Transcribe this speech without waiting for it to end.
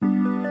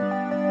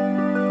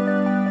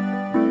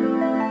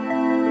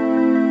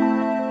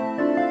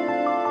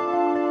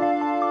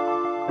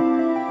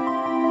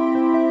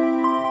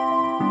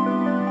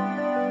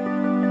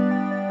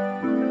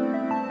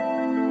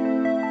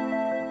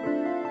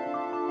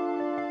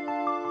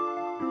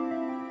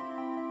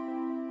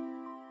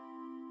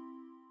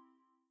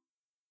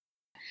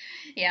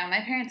Yeah,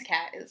 my parents'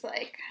 cat is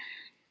like...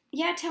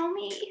 Yeah, tell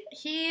me.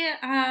 He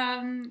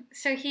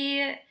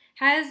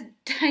has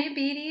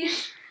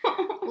diabetes,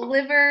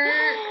 liver,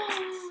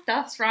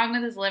 stuff's wrong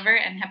with his liver,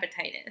 and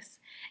hepatitis.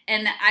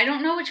 And I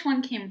don't know which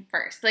one came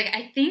first. Like,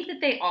 I think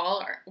that they all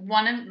are,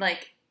 one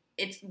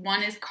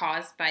is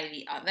caused by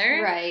the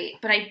other. Right.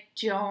 But I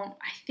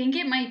think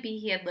it might be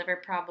he had liver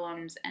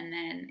problems and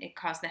then it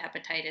caused the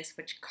hepatitis,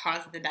 which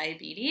caused the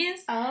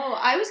diabetes. Oh,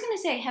 I was going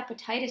to say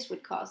hepatitis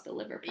would cause the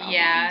liver problems.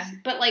 Yeah.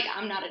 But, like,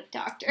 I'm not a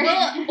doctor.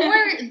 Well,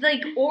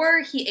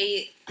 or he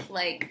ate,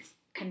 like,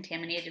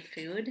 contaminated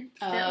food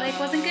that, like,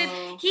 wasn't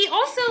good. He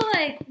also,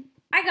 like...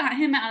 I got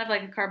him out of,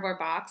 like, a cardboard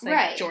box, like,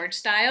 right. George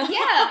style. Yeah,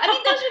 I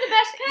mean, those are the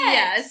best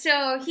pets.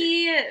 Yeah, so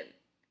he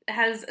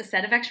has a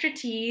set of extra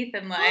teeth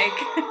and, like,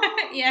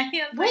 yeah,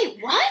 he has, like...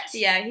 Wait, what?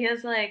 Yeah, he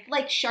has, like...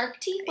 Like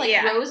shark teeth?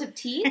 Like rows of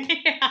teeth?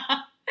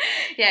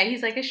 Yeah,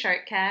 he's, like, a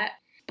shark cat.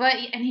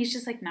 And he's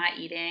just, like, not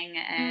eating,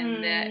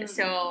 and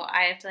so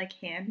I have to, like,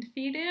 hand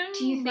feed him.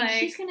 Do you think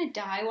he's gonna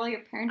die while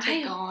your parents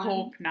are gone? I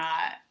hope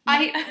not.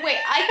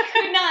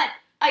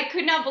 I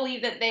could not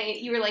believe that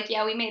you were like,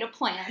 yeah, we made a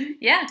plan.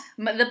 Yeah.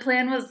 The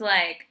plan was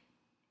like,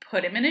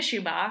 put him in a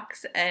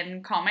shoebox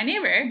and call my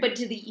neighbor. But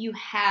you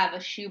have a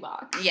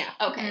shoebox? Yeah.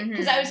 Okay.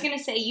 Because I was going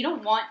to say, you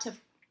don't want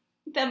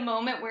the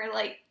moment where,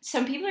 like,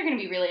 some people are going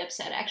to be really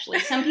upset, actually.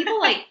 Some people,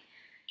 like,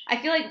 I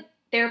feel like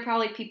there are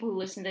probably people who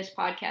listen to this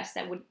podcast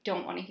that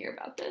don't want to hear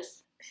about this.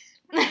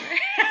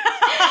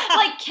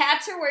 Like,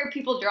 cats are where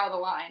people draw the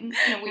line.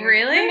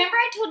 Really? Remember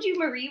I told you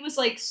Marie was,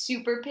 like,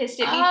 super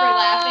pissed at me for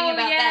laughing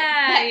about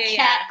that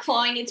cat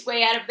clawing its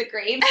way out of the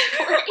grave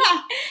story?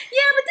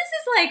 Yeah, but this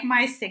is, like,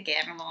 my sick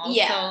animal.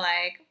 Yeah. So,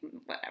 like,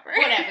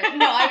 whatever.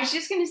 No, I was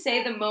just going to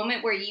say the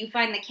moment where you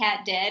find the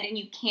cat dead and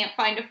you can't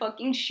find a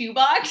fuking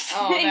shoebox.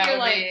 Oh, and that you're would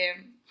like, be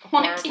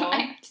what do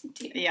I have to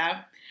do?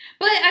 Yeah.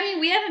 But, I mean,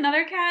 we had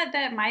another cat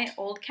that my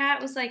old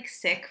cat was, like,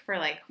 sick for,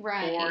 like,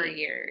 4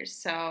 years.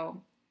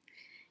 So...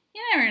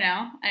 You never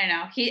know. I don't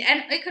know.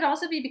 And it could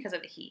also be because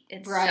of the heat.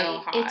 It's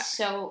so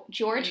hot.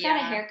 George got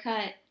a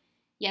haircut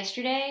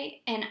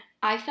yesterday, and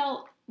I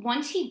felt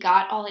once he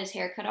got all his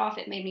hair cut off,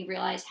 it made me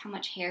realize how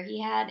much hair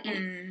he had,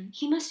 and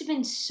he must have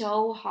been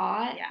so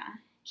hot. Yeah.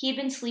 He had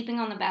been sleeping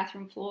on the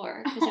bathroom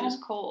floor because it was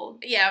cold.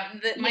 Yeah,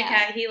 my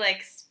cat, he,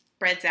 like,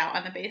 spreads out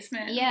on the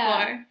basement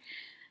floor.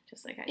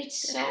 Just like I It's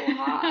so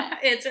hot.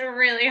 It's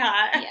really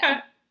hot.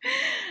 Yeah.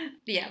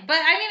 Yeah, but,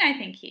 I mean, I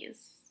think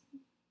he's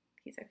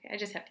okay. I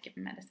just have to give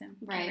him medicine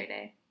every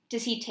day.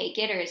 Does he take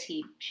it, or is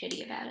he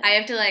shitty about it? I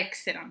have to, like,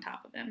 sit on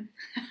top of him.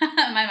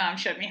 My mom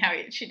showed me how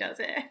she does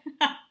it.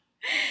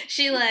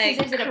 She,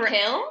 like... Is it a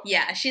pill?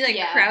 Yeah, she, like,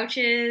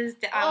 crouches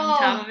on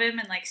top of him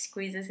and, like,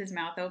 squeezes his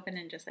mouth open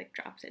and just, like,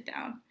 drops it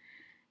down.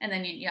 And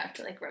then you have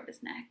to, like, rub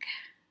his neck.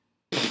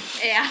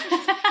 Yeah.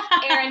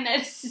 Aaron,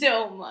 that's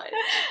so much.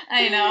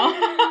 I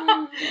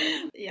know.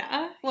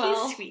 Yeah.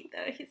 Well, he's sweet,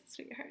 though. He's a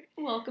sweetheart.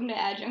 Welcome to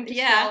Adjunct Astrologers.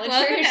 Yeah,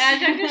 welcome to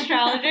Adjunct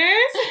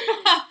Astrologers.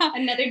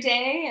 Another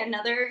day,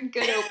 another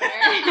good opener.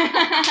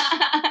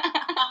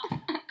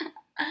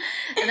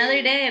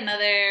 Another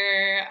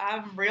day,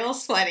 I'm real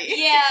sweaty.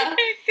 Yeah.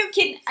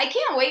 I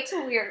can't wait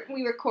till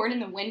we record in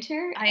the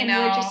winter. I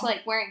know. We're just,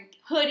 like, wearing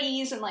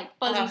hoodies and, like,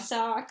 fuzzy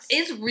socks.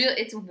 It's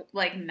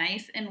like,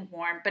 nice and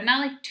warm, but not,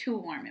 like, too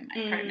warm in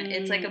my apartment.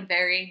 It's, like, a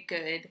very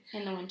good...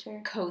 In the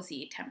winter?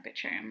 Cozy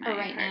temperature in my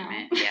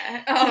apartment. Now.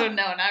 Yeah. Oh,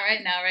 no, not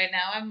right now. Right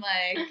now, I'm,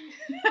 like...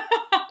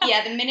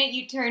 Yeah, the minute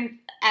you turned...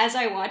 As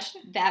I watched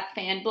that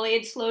fan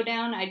blade slow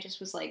down, I just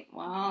was like,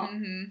 wow.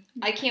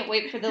 I can't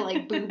wait for the,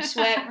 like, boob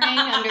sweat ring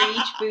under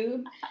each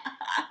boob.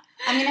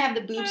 I'm going to have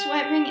the boob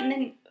sweat ring, and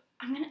then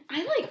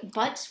I like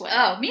butt sweat.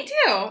 Oh, me too.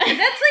 That's,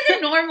 like,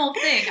 a normal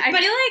thing. I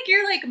feel like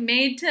you're, like,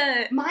 made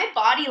to... My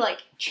body,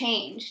 like,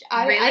 changed.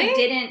 Really? I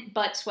didn't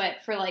butt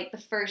sweat for, like, the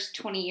first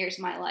 20 years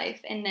of my life,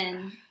 and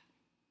then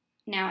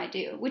now I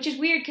do. Which is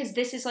weird, because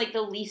this is, like,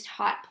 the least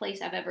hot place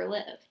I've ever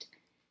lived.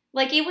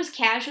 Like, it was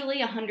casually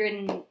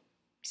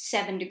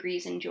 107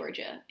 degrees in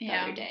Georgia the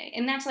other day.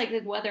 And that's, like, the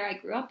weather I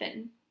grew up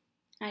in.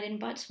 I didn't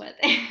butt sweat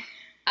there.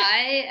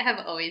 I have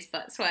always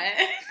butt sweat.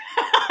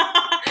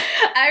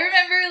 I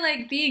remember,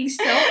 like, being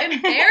so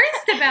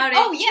embarrassed about it.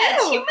 Oh, yeah,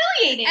 it's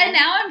humiliating. And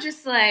now I'm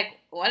just like,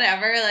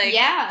 whatever. Like,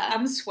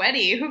 I'm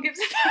sweaty. Who gives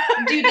a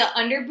fuck? Dude, the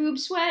under boob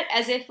sweat,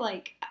 as if,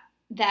 like,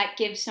 that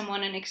gives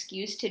someone an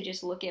excuse to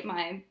just look at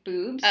my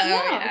boobs. Oh,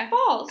 yeah. It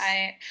falls.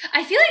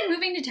 I feel like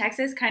moving to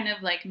Texas kind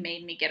of, like,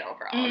 made me get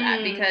over all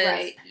that.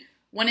 Because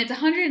when it's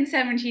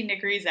 117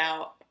 degrees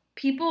out,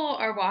 people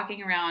are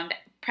walking around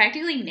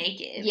practically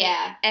naked.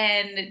 Yeah.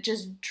 And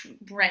just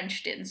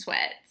drenched in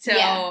sweat. So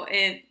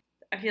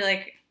I feel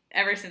like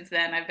ever since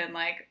then I've been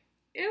like,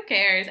 who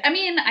cares? I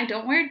mean, I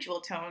don't wear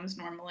jewel tones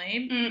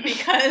normally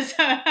because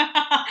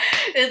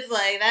it's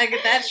like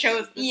that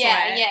shows the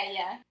sweat.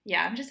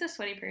 Yeah, I'm just a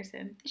sweaty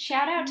person.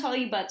 Shout out to all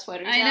you butt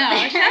sweaters. I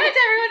know. Shout out to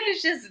everyone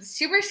who's just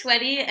super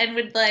sweaty and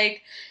would,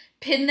 like,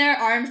 pin their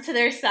arms to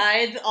their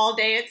sides all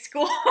day at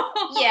school.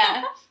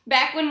 Yeah.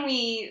 Back when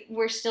we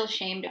were still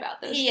shamed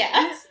about those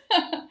things.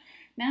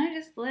 Now I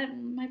just let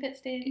my pit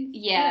stay.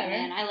 Yeah,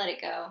 man, I let it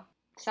go.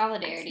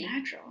 Solidarity. It's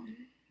natural.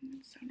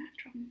 It's so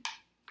natural.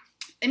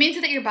 It means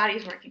that your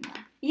body's working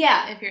more.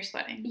 Yeah. If you're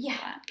sweating.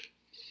 Yeah.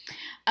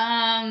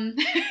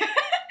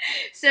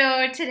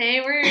 So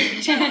today we're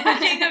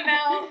talking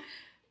about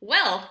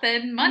wealth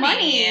and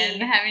money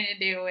and having to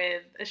do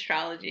with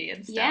astrology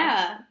and stuff.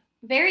 Yeah.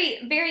 Very,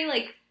 very,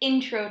 like,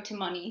 intro to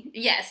money.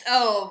 Yes.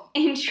 Oh.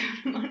 Intro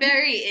to money.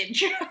 Very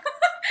intro.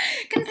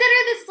 Consider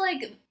this,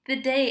 like, the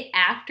day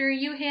after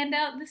you hand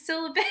out the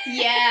syllabus.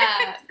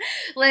 Yeah.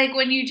 Like,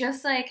 when you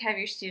just, like, have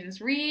your students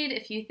read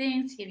a few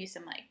things to give you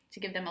some, like, to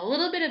give them a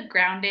little bit of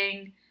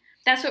grounding.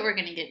 That's what we're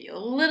going to give you. A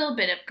little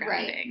bit of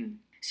grounding. Right.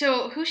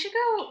 So, who should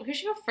go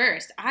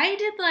first? I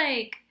did,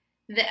 like,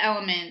 the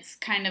elements,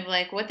 kind of,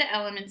 like, what the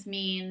elements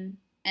mean,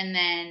 and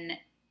then...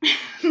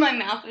 My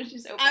mouth was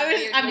just open.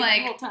 I'm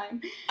like, the whole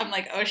time. I'm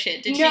like, oh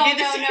shit, did you do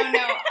this?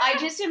 No. I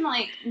just am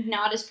like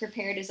not as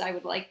prepared as I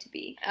would like to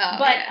be. Oh,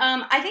 but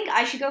I think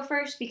I should go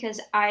first because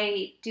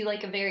I do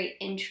like a very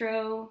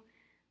intro,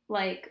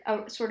 like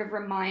a sort of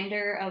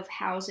reminder of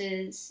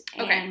houses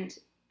and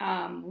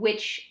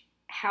which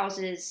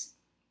houses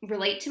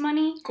relate to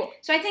money. Cool.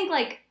 So I think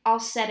like I'll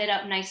set it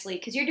up nicely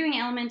because you're doing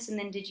elements and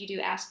then did you do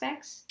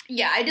aspects?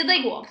 Yeah, I did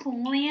like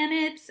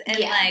planets and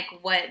like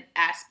what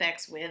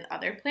aspects with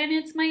other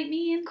planets might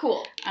mean.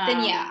 Cool.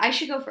 Then yeah, I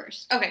should go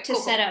first. Okay, to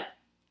set up,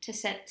 to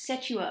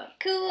set you up.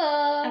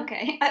 Cool.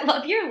 Okay, I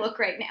love your look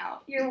right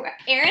now.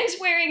 Erin's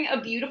wearing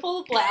a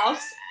beautiful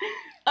blouse,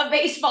 a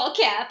baseball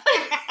cap,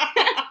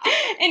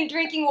 and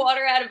drinking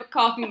water out of a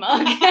coffee mug.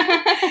 And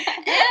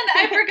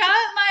I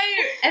forgot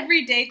my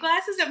everyday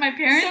glasses at my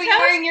parents' house. So you're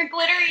wearing your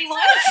glittery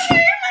ones.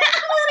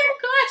 Glitter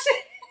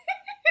glasses.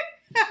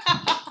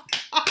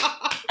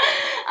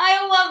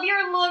 I love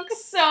your look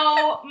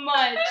so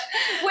much.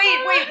 Wait,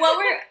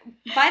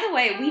 by the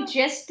way, we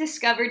just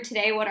discovered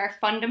today what our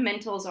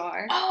fundamentals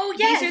are. Oh,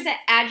 yes. These are the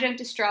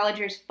adjunct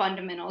astrologer's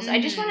fundamentals.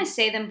 I just want to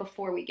say them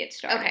before we get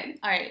started. Okay,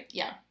 all right,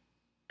 yeah.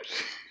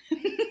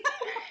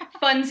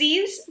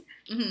 Funsies,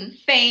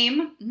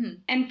 fame,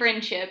 and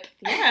friendship.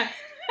 Yeah.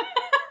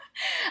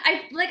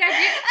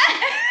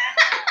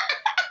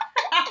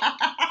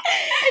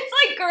 It's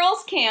like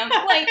girls' camp.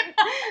 Like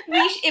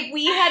if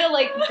we had a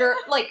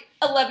like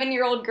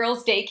 11-year-old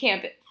girls' day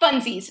camp,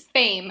 funsies,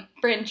 fame,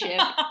 friendship.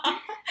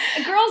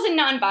 Girls and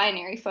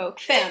non-binary folk,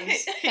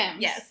 femmes.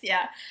 Yes,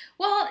 yeah.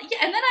 Well, yeah,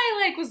 and then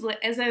I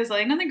as I was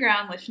laying on the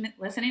ground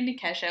listening to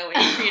Kesha,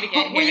 waiting for you to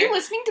get here. Were you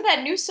listening to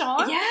that new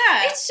song?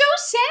 Yeah. It's so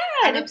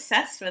sad. I'm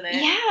obsessed with it.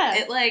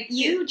 Yeah.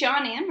 It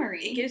John and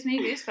Marie. It gives me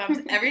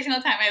goosebumps every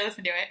single time I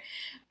listen to it.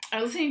 I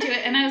was listening to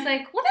it and I was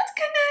like, well, that's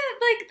kind of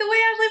like the way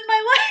I live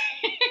my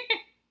life.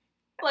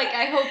 Like,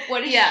 I hope,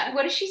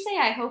 what does she say?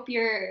 I hope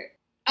you're...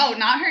 Oh,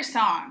 not her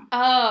song.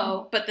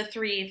 Oh. But the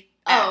three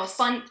F's.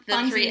 The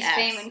funsies, three F's.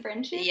 fame, and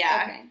friendship?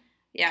 Yeah. Okay.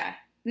 Yeah.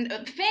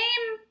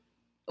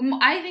 Fame,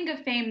 I think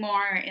of fame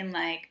more in,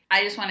 like,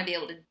 I just want to be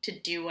able to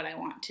do what I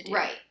want to do.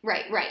 Right.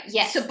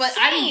 Yes. So, but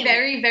I'm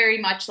very, very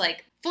much,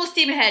 like, full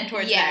steam ahead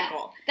towards that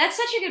goal. That's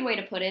such a good way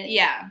to put it.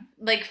 Yeah.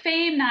 Like,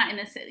 fame, not in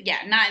the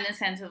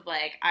sense of,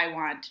 like, I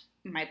want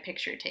my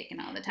picture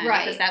taken all the time.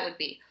 Right. Because that would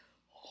be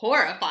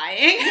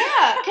horrifying.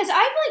 Yeah, because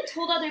I've, like,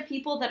 told other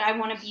people that I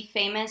want to be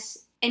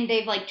famous, and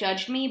they've, like,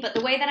 judged me, but the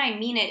way that I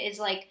mean it is,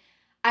 like,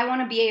 I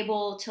want to be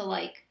able to,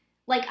 like,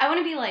 I want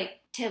to be, like,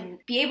 to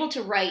be able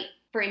to write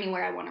for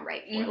anywhere I want to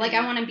write for. Mm-hmm. Like,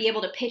 I want to be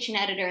able to pitch an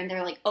editor, and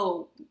they're like,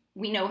 oh,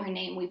 we know her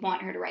name, we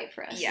want her to write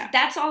for us. Yeah.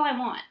 That's all I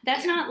want.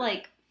 That's not,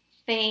 like,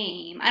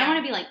 fame. I don't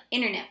want to be, like,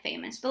 internet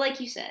famous, but like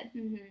you said.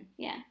 Mm-hmm.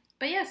 Yeah.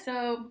 But yeah,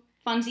 so...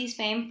 Funsies,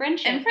 fame,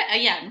 friendship.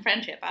 And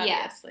friendship,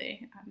 obviously.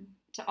 Yeah.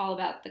 It's all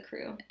about the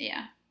crew.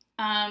 Yeah.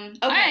 Okay,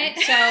 all right.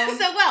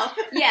 So wealth.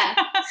 Yeah.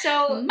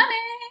 So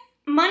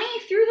money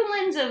through the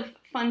lens of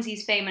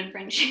funsies, fame, and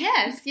friendship.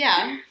 Yes.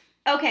 Yeah.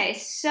 Okay.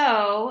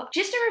 So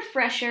just a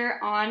refresher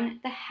on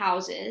the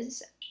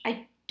houses.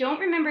 I don't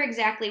remember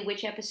exactly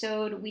which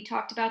episode we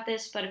talked about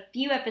this, but a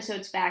few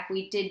episodes back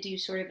we did do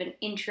sort of an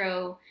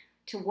intro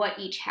to what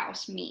each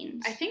house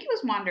means. I think it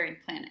was Wandering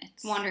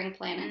Planets. Wandering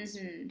Planets.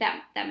 Mm-hmm.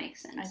 That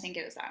makes sense. I think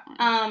it was that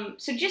one.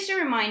 So just a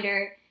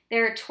reminder.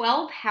 There are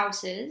 12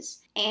 houses,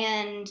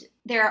 and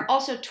there are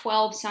also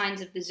 12 signs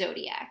of the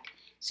zodiac.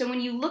 So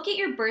when you look at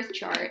your birth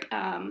chart,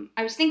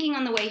 I was thinking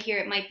on the way here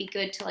it might be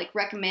good to like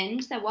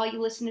recommend that while you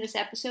listen to this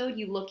episode,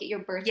 you look at your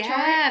birth chart.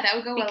 Yeah, that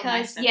would go well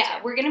because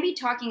we're going to be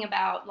talking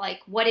about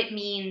like what it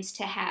means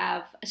to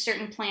have a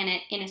certain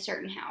planet in a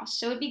certain house.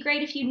 So it'd be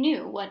great if you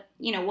knew what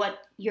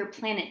your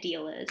planet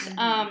deal is.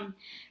 Mm-hmm.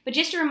 But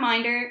just a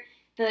reminder,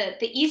 the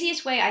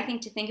easiest way I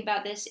think to think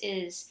about this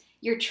is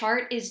your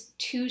chart is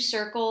 2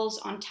 circles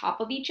on top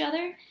of each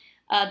other.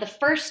 The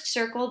first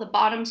circle, the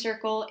bottom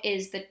circle,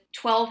 is the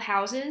 12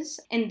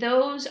 houses, and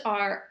those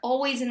are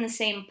always in the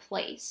same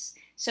place.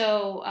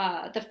 So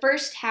the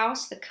first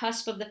house, the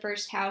cusp of the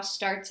first house,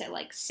 starts at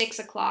like 6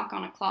 o'clock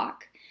on a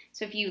clock.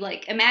 So if you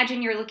like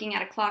imagine you're looking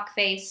at a clock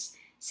face,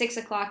 6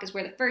 o'clock is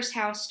where the first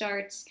house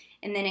starts,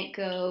 and then it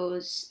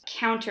goes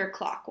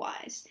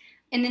counterclockwise.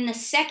 And then the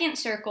second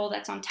circle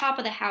that's on top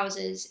of the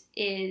houses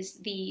is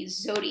the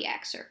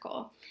zodiac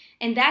circle.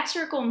 And that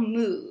circle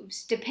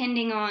moves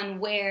depending on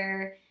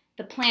where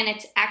the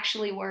planets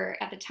actually were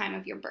at the time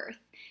of your birth.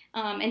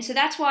 And so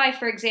that's why,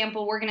 for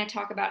example, we're going to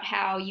talk about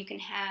how you can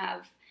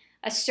have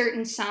a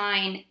certain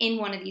sign in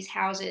one of these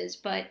houses,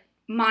 but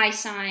my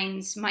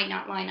signs might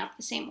not line up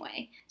the same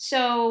way.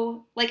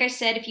 So, like I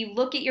said, if you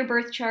look at your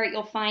birth chart,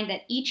 you'll find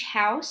that each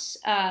house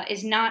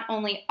is not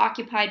only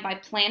occupied by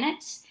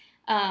planets,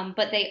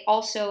 but they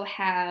also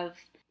have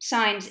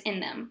signs in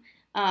them.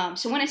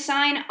 So when a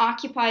sign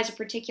occupies a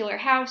particular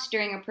house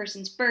during a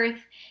person's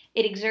birth,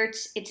 it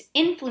exerts its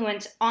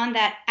influence on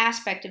that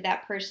aspect of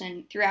that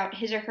person throughout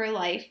his or her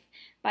life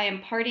by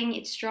imparting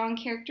its strong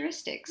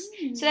characteristics.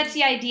 So that's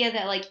the idea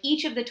that like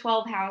each of the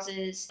 12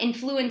 houses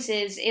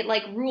influences, it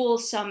like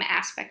rules some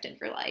aspect of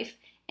your life.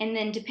 And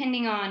then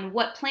depending on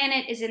what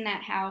planet is in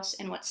that house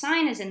and what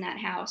sign is in that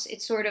house,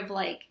 it's sort of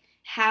like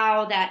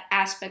how that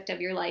aspect of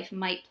your life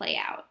might play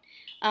out.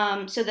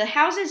 So the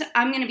houses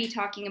I'm going to be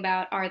talking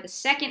about are the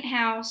 2nd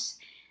house,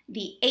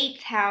 the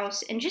 8th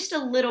house, and just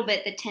a little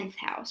bit the 10th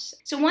house.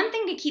 So one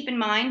thing to keep in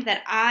mind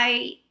that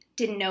I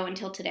didn't know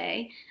until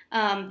today,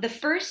 the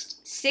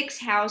first 6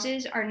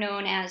 houses are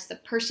known as the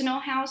personal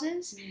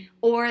houses,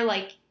 or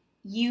like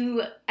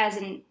you as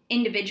an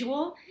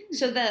individual.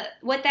 So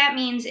what that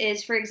means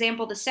is, for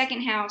example, the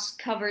 2nd house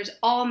covers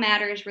all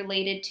matters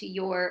related to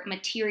your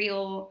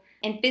material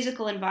and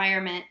physical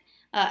environment,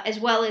 as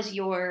well as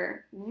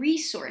your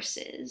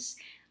resources,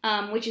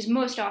 which is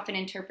most often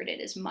interpreted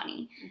as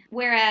money.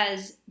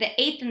 Whereas the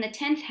 8th and the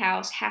 10th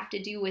house have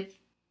to do with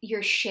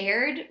your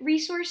shared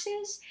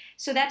resources.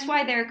 So that's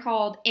why they're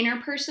called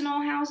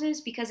interpersonal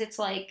houses, because it's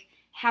like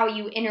how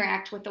you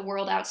interact with the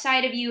world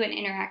outside of you and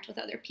interact with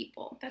other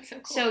people. That's so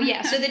cool. So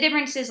yeah, so the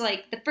difference is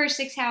like the first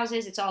 6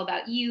 houses, it's all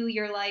about you,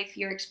 your life,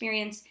 your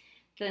experience.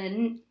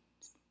 The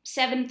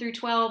 7 through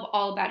 12,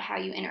 all about how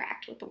you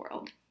interact with the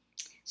world.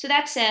 So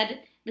that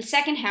said, the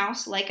 2nd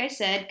house, like I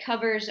said,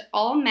 covers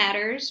all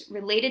matters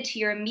related to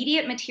your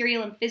immediate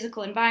material and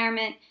physical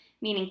environment,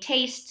 meaning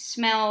taste,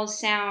 smells,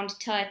 sound,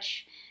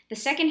 touch. The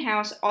 2nd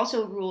house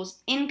also rules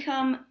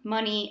income,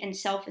 money, and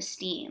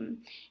self-esteem.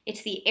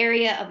 It's the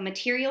area of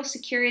material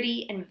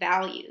security and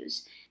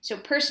values. So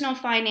personal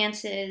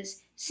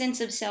finances, sense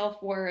of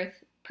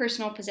self-worth,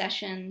 personal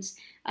possessions.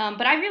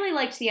 But I really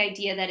liked the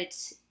idea that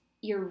it's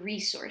your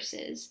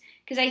resources,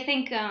 because I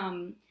think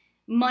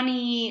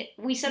money,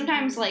 we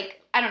sometimes like,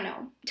 I don't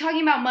know,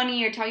 talking about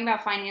money or talking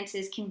about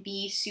finances can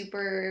be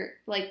super,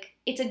 like,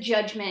 it's a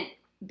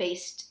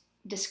judgment-based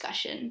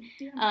discussion.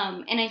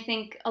 Yeah. And I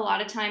think a lot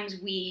of times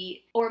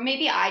or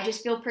maybe I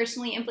just feel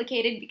personally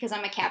implicated because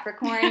I'm a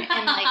Capricorn,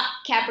 and like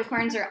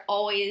Capricorns are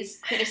always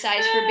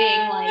criticized for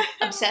being like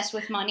obsessed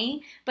with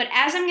money. But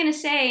as I'm going to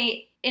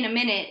say in a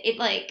minute,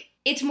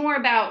 it's more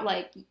about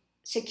like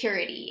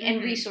security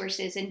and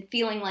resources and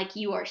feeling like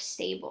you are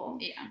stable.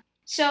 Yeah.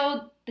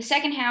 So the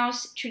 2nd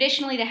house,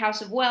 traditionally the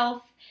house of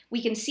wealth,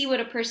 we can see what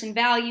a person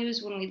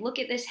values when we look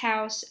at this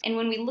house, and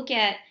when we look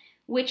at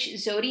which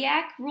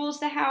zodiac rules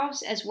the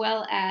house, as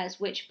well as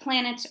which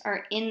planets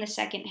are in the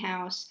 2nd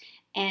house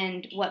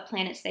and what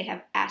planets they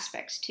have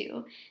aspects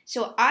to.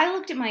 So I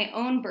looked at my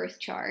own birth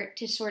chart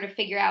to sort of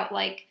figure out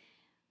like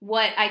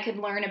what I could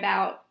learn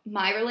about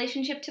my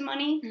relationship to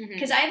money,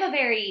 because I have a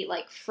very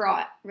like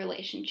fraught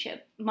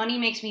relationship. Money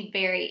makes me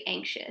very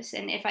anxious,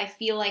 and if I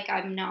feel like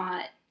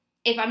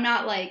if I'm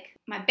not like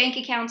my bank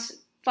account's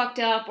fucked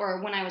up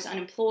or when I was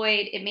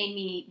unemployed, it made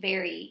me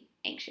very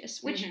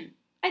anxious, which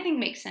I think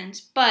makes sense.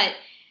 But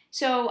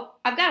so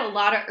I've got a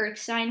lot of earth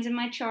signs in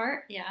my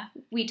chart. Yeah.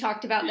 We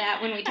talked about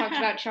that when we talked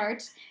about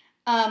charts.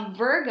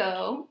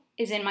 Virgo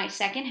is in my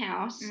 2nd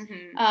house.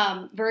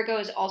 Virgo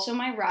is also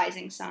my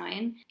rising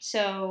sign.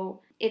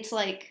 So it's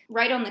like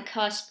right on the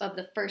cusp of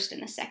the 1st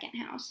and the 2nd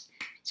house.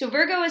 So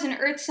Virgo is an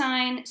earth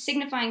sign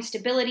signifying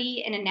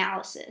stability and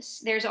analysis.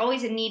 There's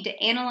always a need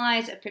to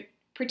analyze a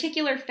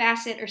particular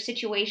facet or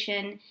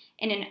situation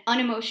in an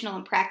unemotional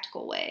and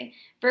practical way.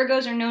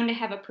 Virgos are known to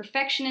have a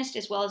perfectionist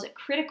as well as a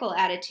critical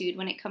attitude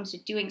when it comes to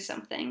doing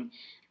something.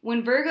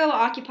 When Virgo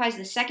occupies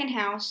the 2nd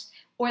house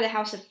or the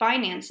house of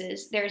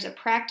finances, there is a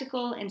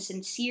practical and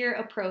sincere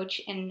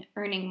approach in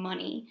earning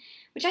money,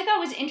 which I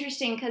thought was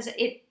interesting because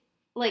it,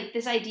 like,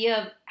 this idea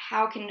of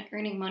how can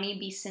earning money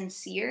be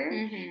sincere?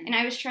 And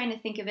I was trying to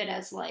think of it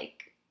as,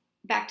 like,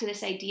 back to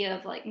this idea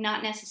of, like,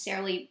 not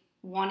necessarily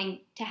wanting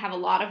to have a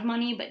lot of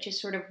money, but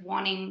just sort of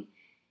wanting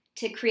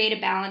to create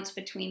a balance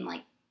between,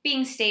 like,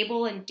 being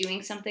stable and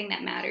doing something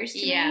that matters to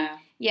me.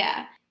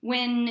 Yeah.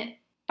 When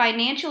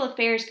financial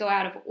affairs go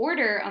out of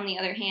order, on the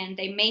other hand,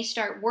 they may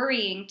start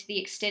worrying to the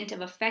extent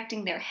of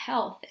affecting their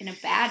health in a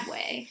bad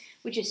way,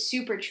 which is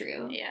super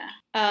true. Yeah.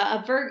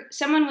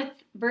 Someone with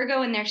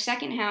Virgo in their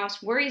 2nd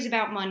house worries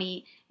about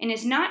money and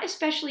is not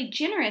especially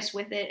generous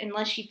with it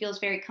unless she feels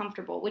very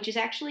comfortable, which is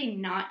actually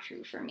not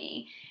true for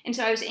me. And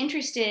so I was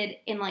interested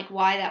in, like,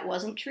 why that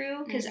wasn't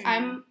true, because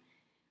I'm,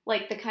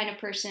 like, the kind of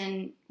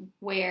person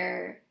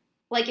where,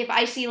 like, if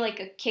I see, like,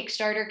 a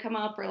Kickstarter come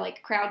up or,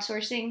 like,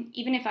 crowdsourcing,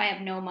 even if I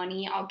have no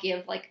money, I'll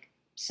give, like,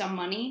 some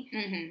money.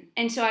 Mm-hmm.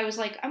 And so I was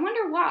like, I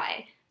wonder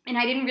why. And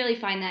I didn't really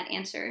find that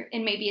answer.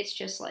 And maybe it's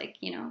just like,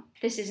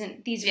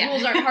 these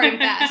rules aren't hard and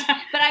fast.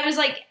 But I was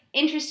like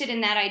interested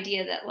in that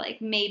idea that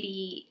like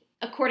maybe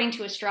according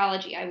to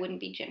astrology, I wouldn't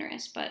be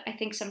generous. But I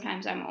think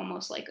sometimes I'm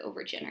almost like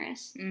over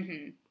generous,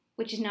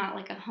 which is not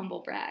like a humble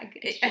brag.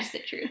 It's just the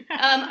truth.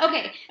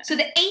 Okay, so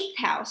the 8th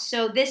house.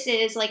 So this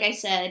is, like I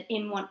said,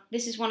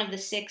 this is one of the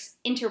 6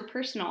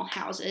 interpersonal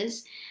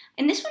houses.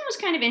 And this one was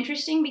kind of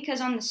interesting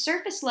because on the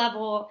surface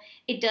level,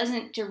 it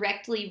doesn't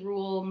directly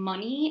rule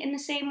money in the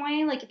same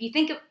way. Like if you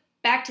think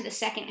back to the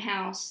 2nd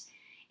house,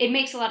 it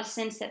makes a lot of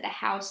sense that the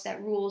house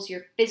that rules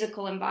your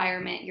physical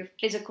environment, your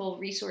physical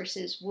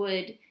resources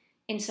would,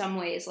 in some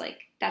ways, like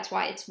that's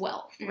why it's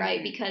wealth,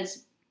 right?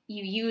 Because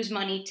you use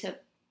money to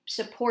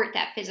support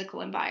that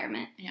physical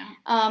environment. Yeah.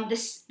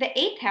 The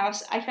 8th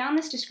house, I found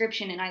this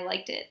description and I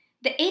liked it.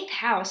 The 8th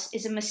house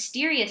is a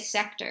mysterious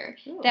sector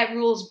that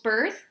rules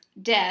birth,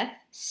 death,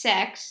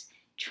 sex,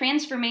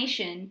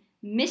 transformation,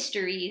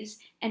 mysteries,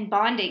 and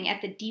bonding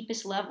at the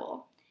deepest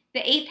level.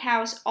 The 8th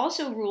house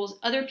also rules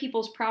other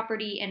people's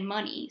property and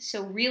money,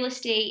 so real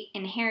estate,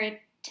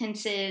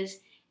 inheritances,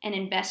 and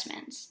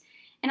investments.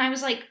 And I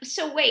was like,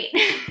 so wait.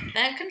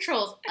 That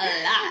controls a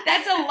lot.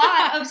 That's a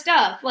lot of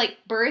stuff, like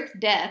birth,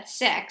 death,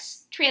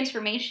 sex,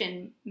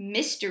 transformation,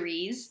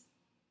 mysteries,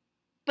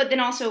 but then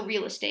also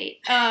real estate.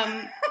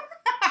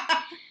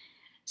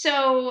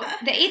 So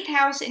the 8th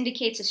house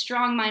indicates a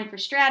strong mind for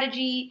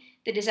strategy,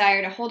 the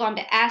desire to hold on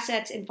to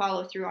assets and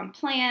follow through on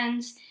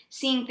plans,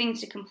 seeing things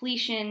to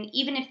completion,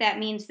 even if that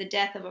means the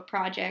death of a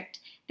project.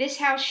 This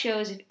house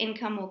shows if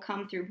income will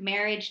come through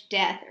marriage,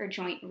 death, or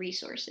joint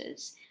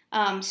resources.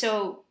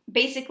 So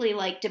basically,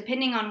 like,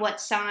 depending on what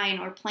sign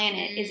or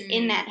planet is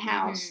in that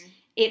house,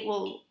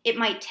 it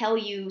might tell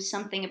you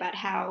something about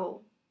how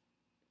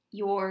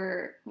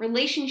your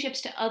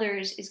relationships to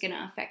others is going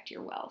to affect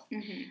your wealth.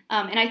 And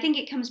I think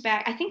it comes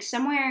back, I think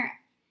somewhere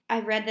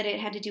I read that it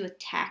had to do with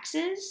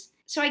taxes.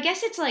 So I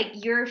guess it's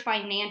like your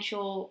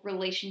financial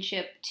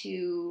relationship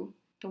to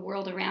the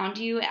world around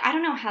you. I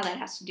don't know how that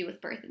has to do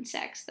with birth and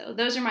sex, though.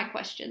 Those are my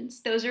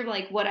questions. Those are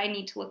like what I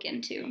need to look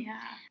into. Yeah.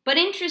 But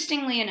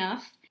interestingly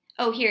enough,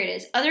 here it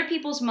is. Other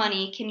people's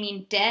money can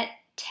mean debt,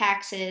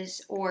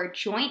 taxes, or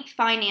joint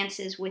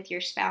finances with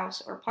your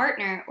spouse or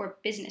partner or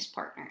business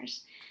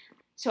partners.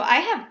 So I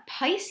have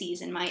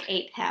Pisces in my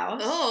 8th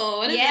house. Oh,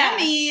 what does that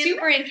mean?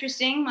 Super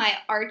interesting. My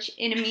arch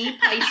enemy,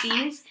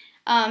 Pisces.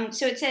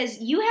 So it says,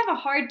 you have a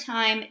hard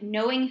time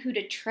knowing who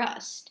to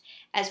trust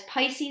as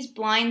Pisces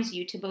blinds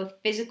you to both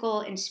physical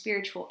and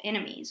spiritual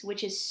enemies,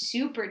 which is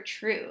super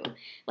true.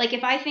 Like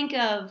if I think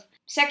of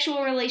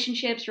sexual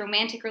relationships,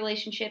 romantic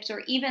relationships,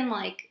 or even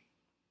like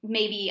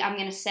maybe I'm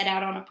going to set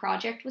out on a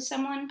project with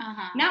someone.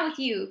 Not with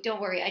you. Don't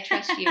worry. I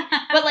trust you.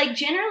 But like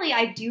generally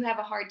I do have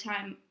a hard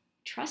time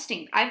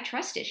trusting. I have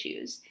trust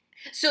issues.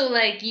 So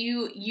like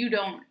you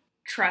don't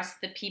trust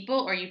the people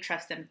or you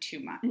trust them too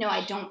much? No,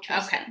 I don't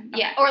trust them.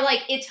 Okay. Yeah. Or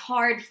like it's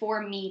hard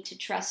for me to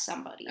trust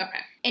somebody. Okay.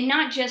 And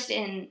not just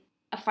in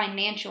a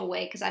financial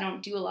way, because I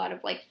don't do a lot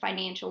of like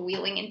financial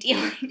wheeling and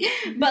dealing.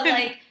 But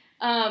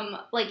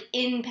like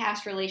in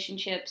past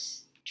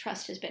relationships,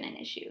 trust has been an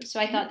issue. So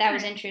I thought that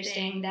was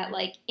interesting that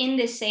like in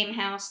this same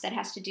house that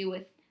has to do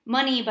with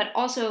money, but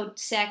also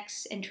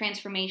sex and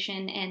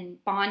transformation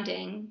and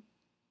bonding,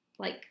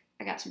 like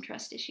I got some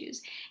trust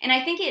issues. And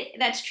I think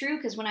that's true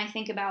because when I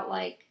think about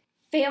like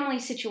family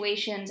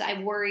situations, I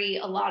worry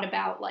a lot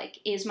about like,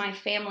 is my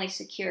family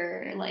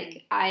secure?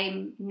 Like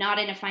I'm not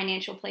in a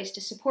financial place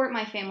to support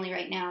my family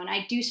right now. And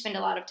I do spend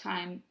a lot of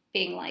time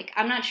being like,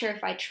 I'm not sure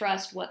if I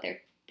trust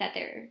that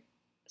they're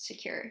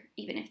secure,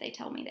 even if they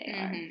tell me they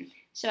are.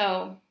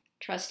 So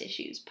trust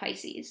issues,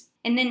 Pisces.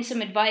 And then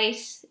some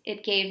advice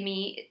it gave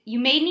me, you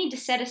may need to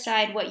set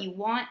aside what you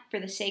want for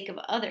the sake of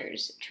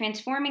others.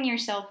 Transforming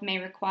yourself may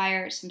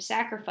require some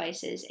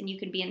sacrifices and you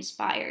can be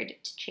inspired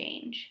to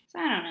change. So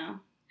I don't know.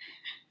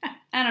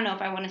 I don't know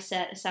if I want to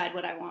set aside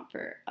what I want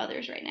for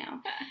others right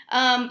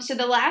now. So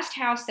the last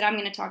house that I'm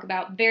going to talk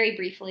about very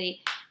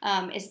briefly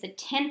is the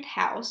 10th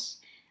house.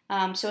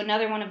 So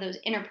another one of those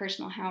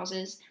interpersonal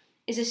houses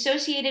is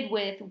associated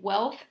with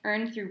wealth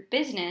earned through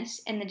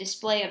business and the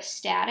display of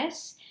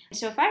status.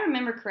 So if I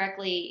remember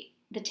correctly,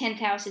 the 10th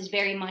house is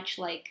very much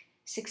like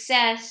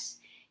success,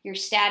 your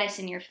status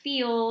in your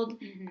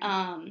field,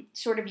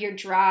 sort of your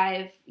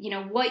drive,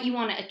 what you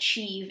want to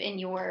achieve in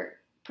your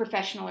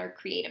professional or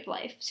creative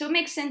life. So it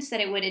makes sense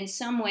that it would in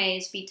some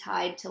ways be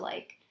tied to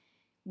like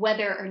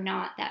whether or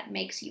not that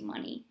makes you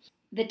money.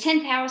 The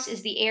 10th house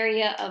is the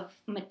area of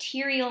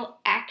material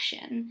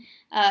action,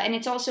 and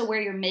it's also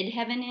where your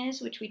midheaven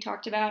is, which we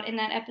talked about in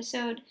that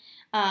episode.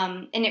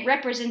 And it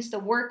represents the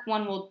work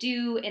one will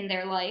do in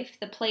their life,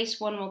 the place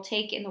one will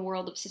take in the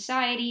world of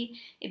society.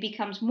 It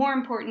becomes more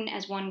important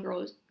as one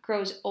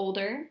grows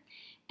older.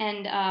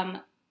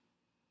 And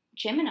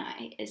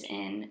Gemini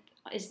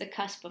is the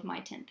cusp of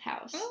my 10th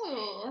house.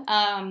 Ooh.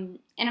 And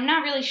I'm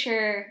not really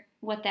sure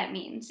what that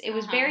means. It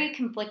was very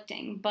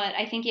conflicting, but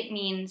I think it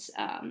means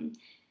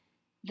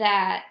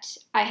that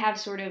I have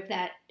sort of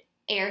that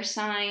air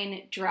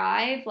sign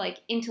drive,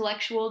 like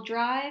intellectual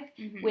drive,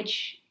 Mhm.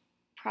 which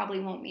probably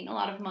won't mean a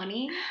lot of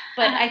money.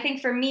 But I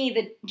think for me,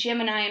 the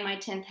Gemini in my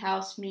 10th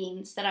house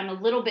means that I'm a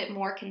little bit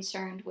more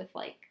concerned with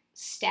like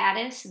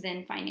status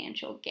than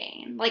financial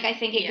gain. Like I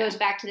think it goes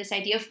back to this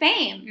idea of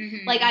fame.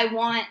 Mhm. Like I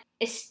want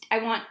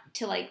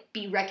to like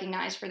be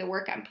recognized for the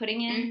work I'm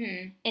putting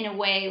in a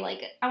way,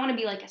 like I want to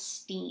be like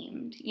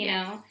esteemed, you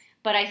know?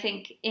 But I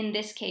think in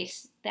this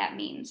case that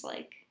means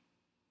like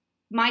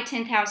my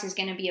 10th house is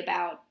going to be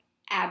about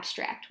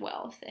abstract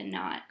wealth and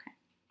not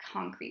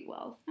concrete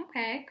wealth.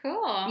 Okay,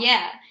 cool.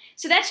 Yeah.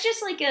 So that's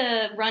just like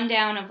a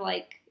rundown of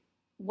like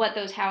what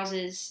those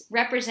houses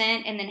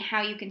represent and then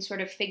how you can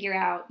sort of figure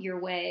out your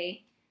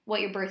way,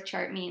 what your birth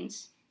chart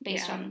means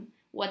based on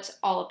what's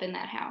all up in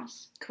that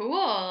house. Cool.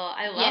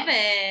 I love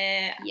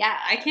it. Yeah.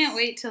 I can't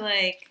wait to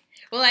like,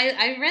 well,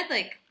 I read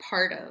like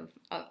part of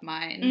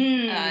mine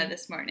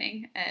this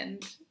morning,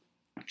 and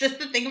just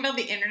the thing about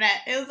the internet,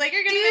 it was like,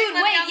 you're going to make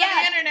money on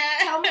the internet.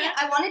 Tell me,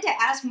 I wanted to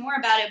ask more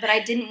about it, but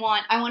I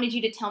wanted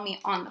you to tell me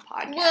on the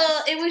podcast.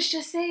 Well, it was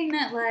just saying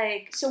that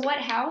like. So what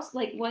house,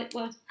 like what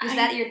was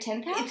that your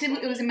 10th house?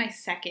 It was in my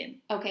second.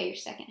 Okay, your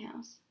second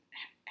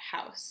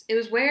house. It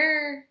was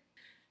where,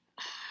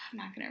 I'm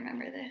not going to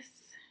remember this.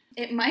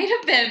 It might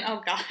have been,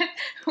 oh God,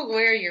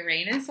 where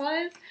Uranus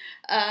was.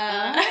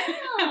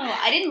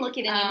 I didn't look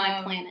at any of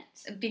my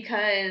planets.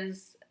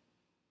 Because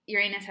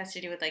Uranus has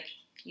to do with like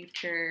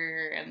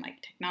future and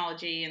like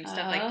technology and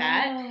stuff like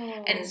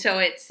that. And so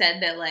it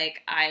said that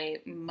like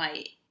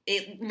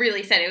it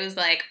really said it was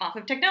like off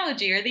of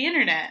technology or the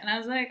internet. And I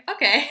was like,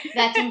 okay.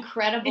 That's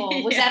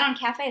incredible. Was that on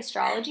Cafe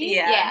Astrology?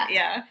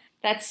 Yeah.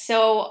 That's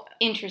so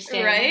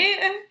interesting.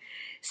 Right?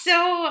 So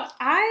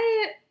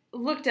I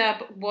looked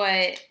up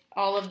what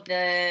all of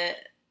the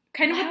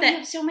kind of what you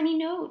have so many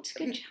notes.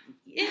 Good job.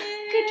 Yeah,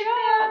 good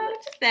job.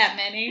 Just that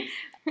many.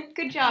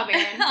 Good job,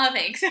 Erin. Oh,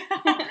 thanks.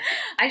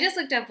 I just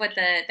looked up what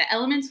the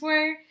elements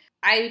were.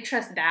 I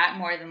trust that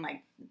more than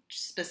like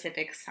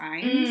specific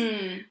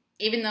signs.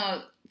 Even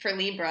though for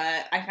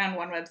Libra, I found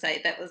one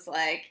website that was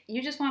like,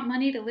 you just want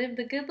money to live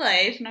the good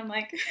life. And I'm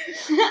like,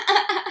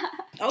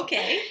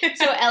 okay.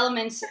 So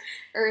elements,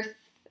 earth,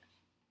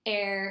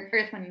 air.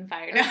 Earth, wind, and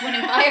fire. Earth, wind,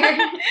 and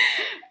fire.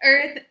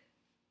 Earth,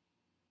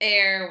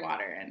 air,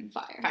 water, and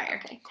fire.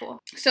 Okay,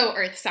 cool. So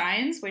earth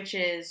signs, which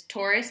is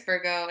Taurus,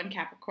 Virgo, and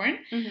Capricorn.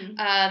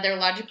 They're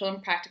logical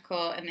and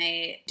practical, and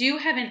they do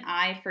have an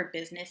eye for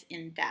business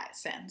in that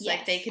sense. Yes.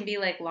 Like they can be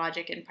like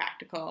logic and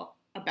practical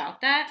about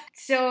that.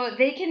 So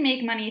they can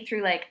make money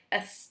through like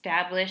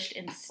established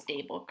and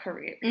stable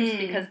careers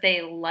because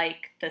they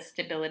like the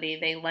stability.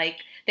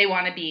 They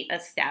want to be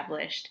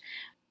established.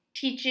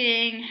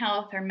 Teaching,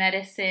 health, or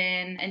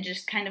medicine, and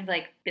just kind of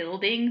like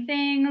building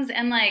things,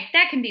 and like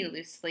that can be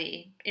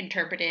loosely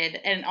interpreted.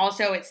 And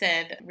also it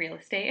said real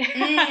estate,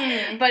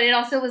 but it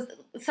also was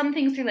some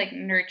things through like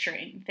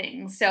nurturing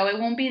things. So it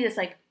won't be this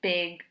like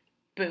big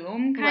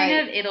boom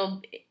kind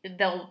of.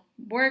 They'll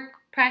work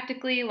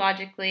practically,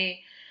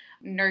 logically,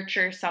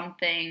 nurture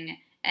something,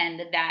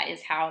 and that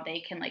is how they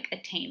can like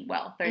attain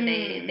wealth, or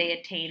they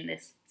attain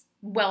this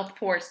wealth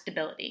for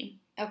stability.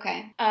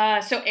 Okay.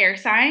 So air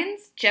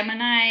signs,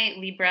 Gemini,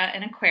 Libra,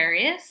 and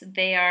Aquarius,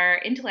 they are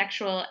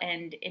intellectual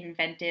and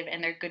inventive,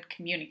 and they're good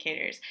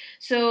communicators.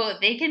 So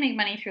they can make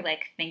money through,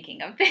 like,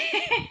 thinking of things.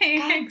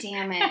 God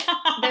damn it.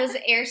 Those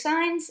air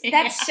signs?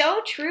 That's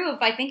so true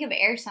if I think of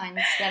air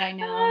signs that I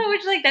know.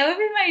 Which, like, that would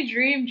be my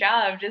dream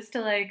job, just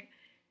to, like,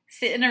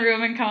 sit in a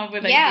room and come up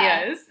with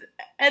ideas.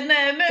 And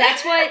then...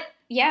 That's what...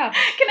 Yeah.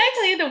 Can I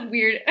tell you the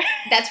weird...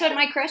 That's what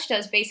my crush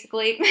does,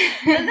 basically.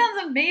 That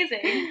sounds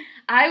amazing.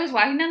 I was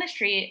walking down the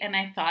street, and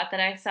I thought that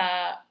I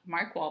saw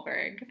Mark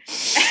Wahlberg.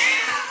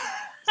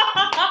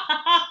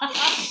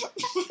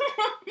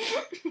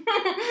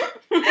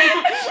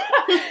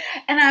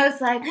 And I was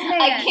like,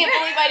 man. I can't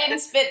believe I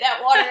didn't spit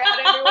that water out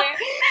everywhere.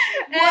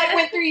 What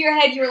went through your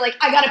head? You were like,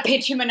 I gotta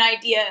pitch him an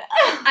idea.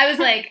 I was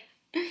like...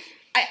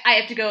 I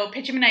have to go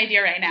pitch him an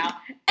idea right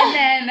now. And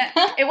then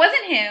it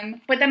wasn't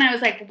him, but then I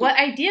was like, what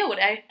idea would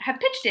I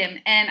have pitched him?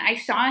 And I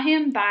saw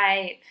him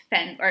by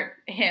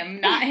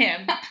him, not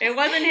him. It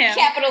wasn't him.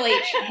 Capital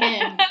H,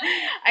 him.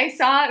 I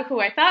saw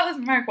who I thought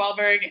was Mark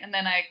Wahlberg, and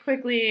then I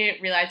quickly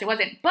realized it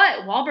wasn't.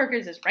 But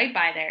Wahlburgers is right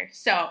by there,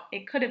 so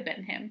it could have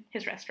been him,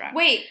 his restaurant.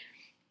 Wait,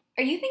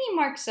 are you thinking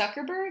Mark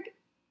Zuckerberg?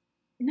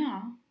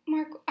 No.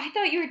 I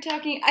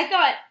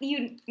thought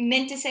you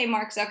meant to say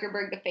Mark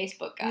Zuckerberg, the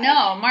Facebook guy.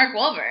 No, Mark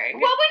Wahlberg.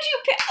 What would you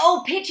pitch?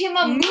 Oh, pitch him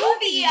a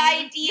movie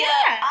idea.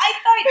 Yeah. I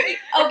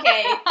thought,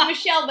 okay,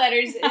 Michelle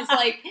Betters is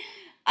like,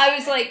 I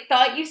was like,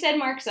 thought you said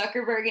Mark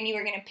Zuckerberg and you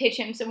were going to pitch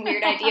him some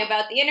weird idea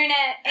about the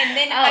internet. And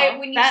then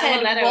when you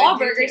said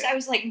Wahlburgers, I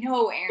was like,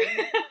 no,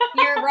 Erin,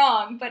 you're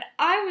wrong. But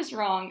I was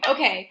wrong.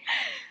 Okay.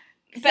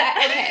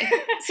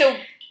 So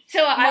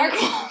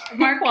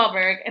Mark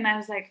Wahlberg, and I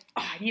was like,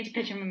 oh, I need to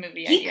pitch him a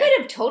movie idea. He could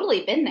have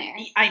totally been there.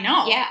 I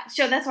know. Yeah.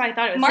 So that's why I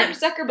thought it was Mark him,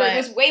 Zuckerberg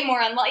was way more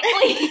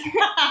unlikely.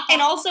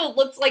 And also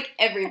looks like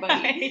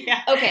everybody.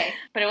 Yeah. Okay.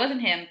 But it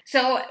wasn't him.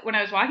 So when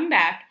I was walking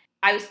back,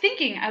 I was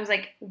thinking, I was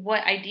like,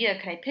 what idea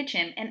could I pitch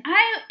him? And in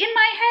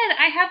my head,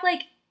 I have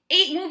like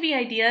 8 movie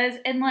ideas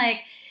and like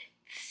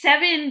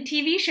 7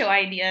 TV show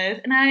ideas.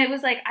 And I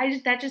was like,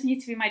 that just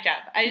needs to be my job.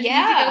 I just need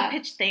to go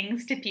pitch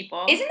things to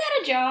people. Isn't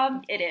that a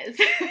job? It is.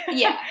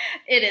 Yeah.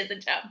 It is a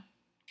job.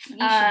 You should do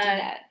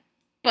that.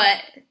 But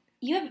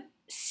you have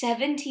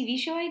 7 TV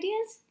show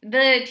ideas?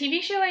 The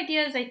TV show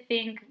ideas, I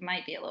think,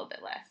 might be a little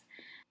bit less.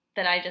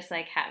 That I just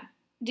like have.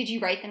 Did you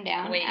write them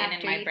down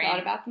after you thought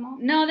about them all?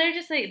 No, they're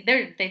just like,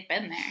 they've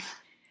been there.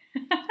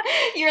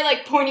 You're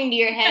like pointing to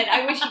your head.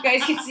 I wish you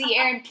guys could see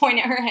Erin point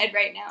at her head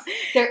right now.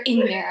 They're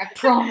in there, I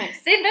promise.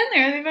 They've been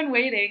there. They've been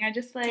waiting. I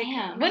just like,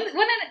 damn. When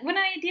an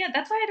idea,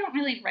 that's why I don't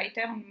really write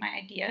down my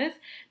ideas,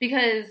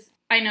 because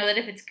I know that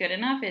if it's good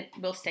enough, it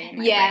will stay in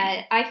my brain.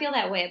 Yeah, I feel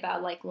that way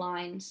about like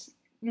lines.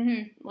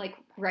 Mm-hmm. Like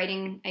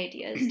writing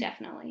ideas,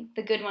 definitely.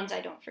 The good ones I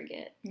don't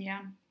forget.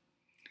 Yeah.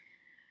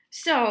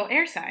 So,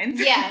 air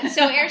signs. Yeah,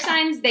 so air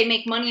signs, they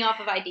make money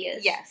off of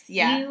ideas. Yes,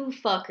 yeah. You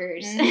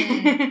fuckers.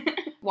 Mm-hmm.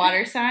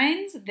 Water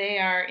signs, they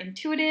are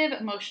intuitive,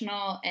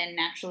 emotional, and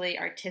naturally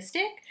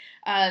artistic.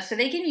 So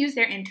they can use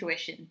their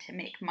intuition to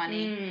make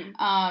money.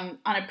 On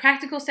a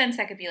practical sense,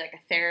 that could be like a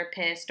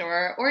therapist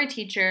or a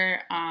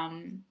teacher.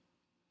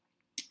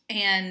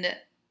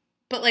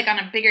 But like on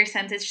a bigger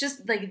sense, it's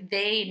just like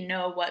they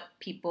know what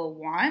people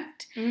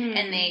want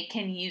and they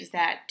can use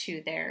that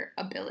to their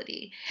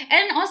ability.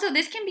 And also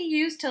this can be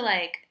used to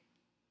like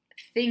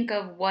think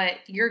of what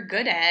you're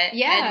good at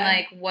and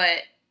like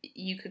what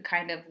you could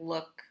kind of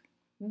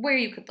where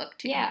you could look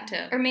to. Yeah.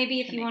 Or maybe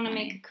if you want to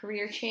money. make a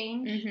career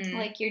change,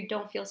 like you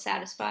don't feel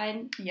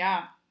satisfied.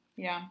 Yeah.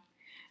 Yeah.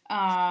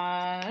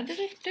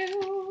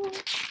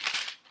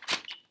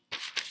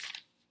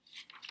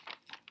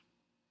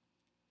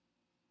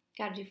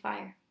 Gotta do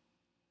fire.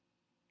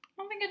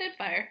 I don't think I did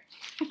fire.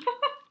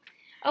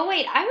 Oh,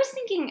 wait. I was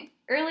thinking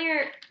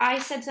earlier I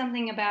said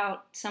something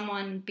about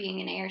someone being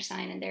an air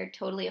sign and they're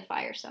totally a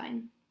fire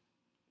sign.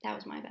 That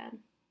was my bad.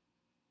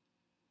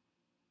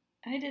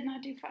 I did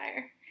not do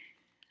fire.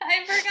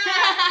 I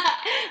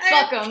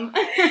forgot. Fuck them.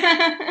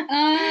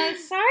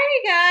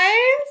 Sorry,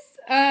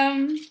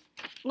 guys.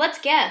 Let's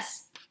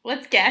guess.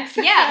 Let's guess.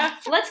 Yeah,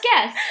 let's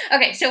guess.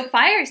 Okay, so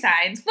fire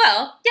signs.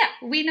 Well, yeah,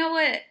 we know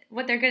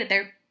what they're good at.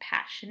 They're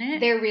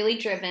passionate. They're really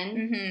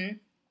driven.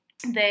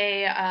 Mm-hmm.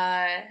 They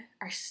are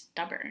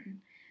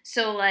stubborn.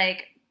 So,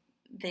 like,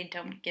 they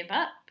don't give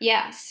up.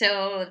 Yeah.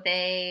 So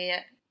they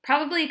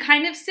probably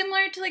kind of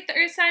similar to, like, the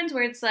earth signs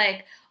where it's,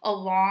 like, a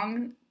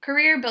long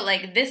career. But,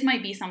 like, this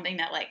might be something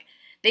that, like,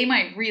 they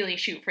might really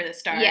shoot for the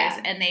stars,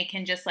 and they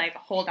can just like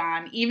hold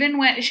on, even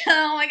when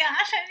oh my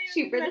gosh, I didn't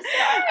shoot for the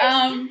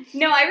stars.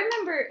 No, I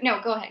remember. No,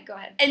 go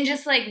ahead. And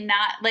just like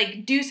not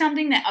like do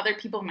something that other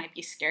people might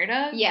be scared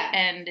of. Yeah,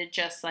 and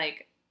just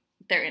like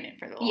they're in it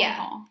for the long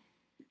haul.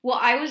 Well,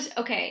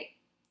 I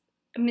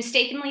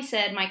mistakenly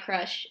said my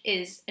crush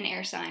is an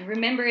air sign.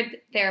 Remembered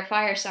they're a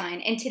fire sign,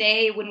 and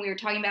today when we were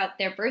talking about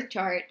their birth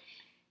chart,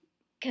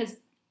 because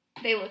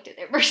they looked at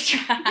their birth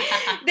chart.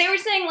 They were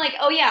saying, like,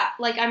 oh, yeah,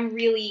 like, I'm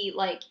really,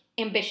 like,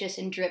 ambitious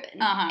and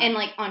driven and,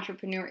 like,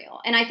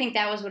 entrepreneurial. And I think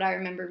that was what I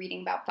remember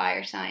reading about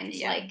fire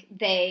signs. Yeah. Like,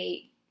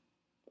 they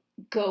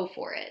go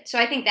for it. So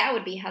I think that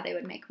would be how they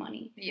would make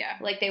money. Yeah.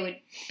 Like, they would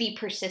be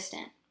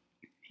persistent.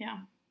 Yeah.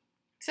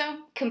 So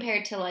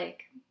compared to,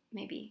 like,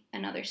 maybe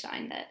another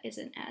sign that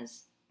isn't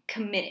as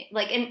committed.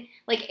 Like, and,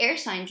 like, air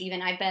signs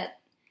even, I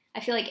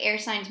feel like air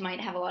signs might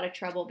have a lot of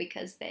trouble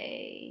because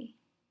they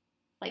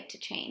like to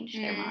change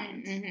their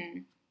minds.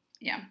 Mm-hmm.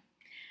 Yeah.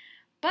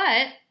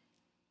 But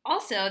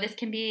also this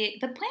can be,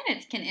 the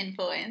planets can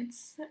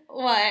influence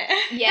what?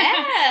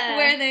 Yeah.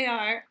 where they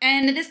are.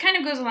 And this kind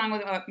of goes along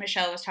with what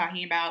Michelle was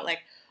talking about, like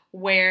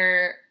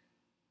where,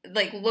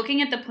 like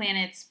looking at the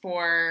planets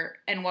for,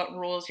 and what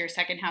rules your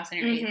second house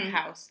and your 8th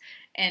house.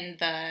 And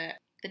the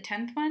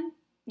 10th one?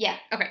 Yeah.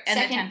 Okay. And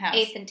second, the 10th house.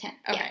 8th and 10th.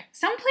 Okay. Yeah.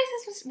 Some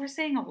places were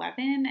saying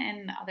 11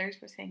 and others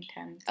were saying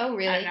 10. Oh,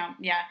 really? I don't know.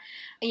 Yeah.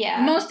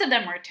 Yeah. Most of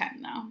them were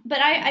 10, though. But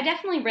I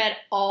definitely read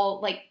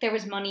there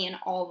was money in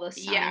all the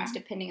signs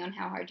depending on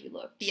how hard you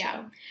looked.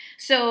 Yeah.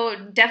 So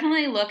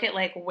definitely look at,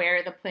 like,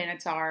 where the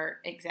planets are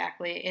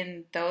exactly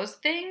in those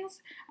things,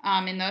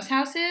 in those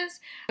houses.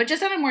 But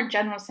just on a more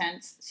general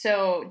sense,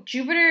 so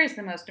Jupiter is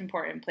the most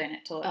important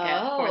planet to look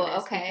at for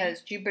this. Okay.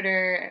 Because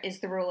Jupiter is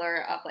the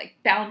ruler of, like,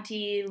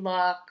 bounty,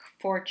 luck,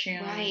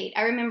 fortune. Right.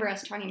 I remember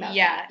us talking about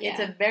that. Yeah, it's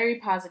a very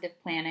positive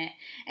planet,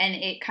 and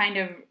it kind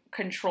of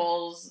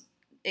controls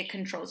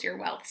your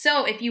wealth.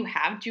 So if you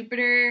have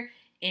Jupiter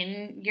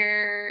in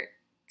your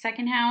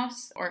second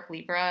house, or if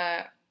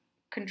Libra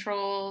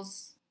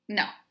controls,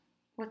 no.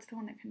 What's the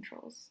one that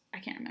controls? I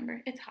can't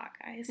remember. It's hot,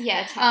 guys.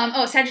 Yeah, it's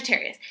hot.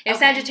 Sagittarius. If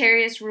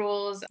Sagittarius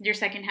rules your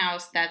second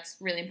house, that's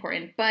really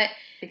important. But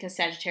because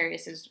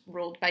Sagittarius is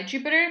ruled by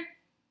Jupiter.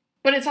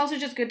 But it's also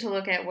just good to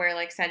look at where,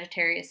 like,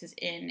 Sagittarius is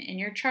in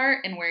your chart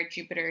and where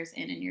Jupiter is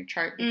in your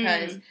chart,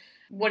 because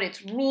what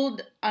it's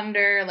ruled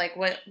under, like,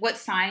 what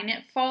sign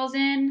it falls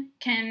in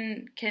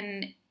can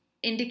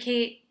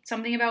indicate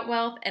something about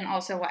wealth, and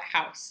also what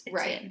house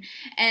it's in.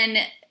 And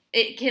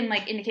it can,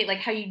 like, indicate, like,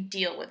 how you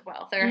deal with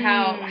wealth or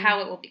how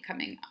it will be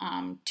coming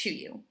to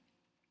you.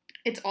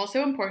 It's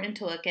also important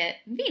to look at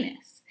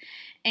Venus.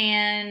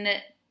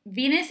 And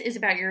Venus is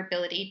about your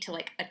ability to,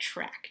 like,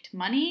 attract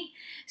money.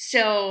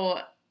 So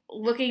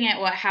looking at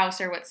what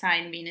house or what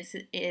sign Venus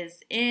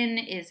is in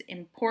is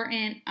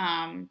important.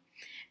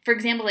 For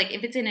example, like,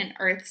 if it's in an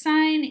earth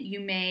sign, you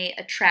may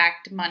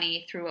attract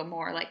money through a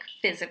more, like,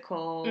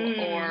 physical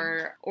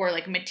or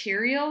like,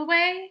 material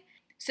way.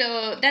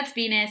 So that's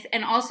Venus.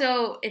 And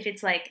also, if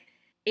it's, like,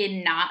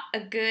 in not a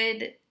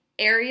good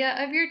area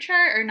of your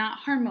chart or not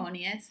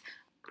harmonious,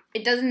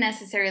 it doesn't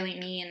necessarily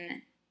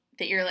mean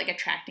that you're, like,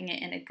 attracting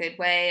it in a good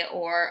way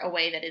or a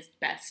way that is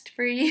best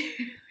for you.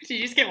 Did you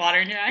just get water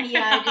in your eye?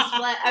 Yeah,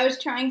 I was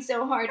trying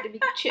so hard to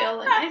be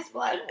chill, and I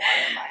splattered water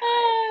in my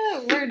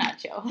eye. We're not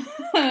chill.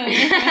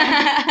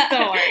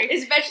 Don't worry.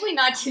 Especially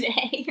not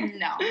today.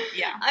 No,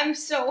 yeah. I'm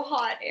so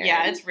hot, Erin.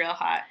 Yeah, it's real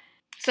hot.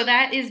 So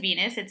that is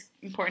Venus. It's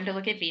important to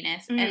look at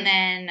Venus. And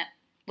then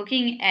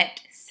looking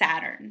at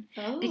Saturn.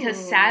 Oh. Because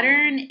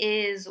Saturn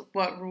is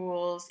what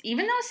rules,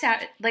 even though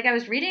like, I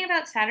was reading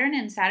about Saturn,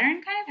 and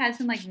Saturn kind of has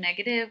some, like,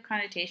 negative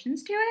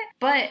connotations to it,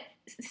 but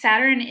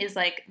Saturn is,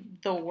 like,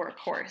 the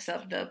workhorse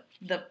of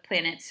the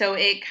planet. So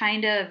it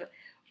kind of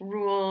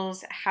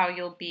rules how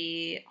you'll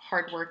be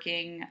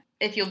hardworking,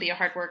 if you'll be a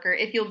hard worker,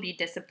 if you'll be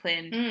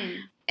disciplined.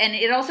 And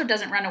it also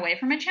doesn't run away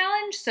from a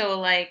challenge. So,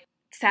 like,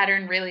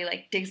 Saturn really,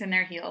 like, digs in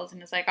their heels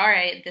and is like, all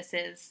right, this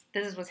is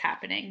what's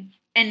happening.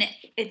 And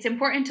it's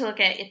important to look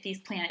at if these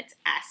planets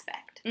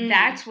aspect.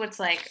 That's what's,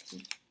 like,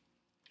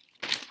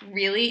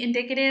 really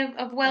indicative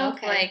of wealth.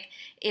 Okay. Like,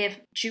 if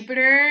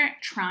Jupiter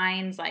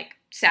trines, like,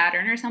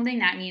 Saturn or something,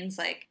 that means,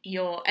 like,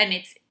 and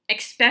it's,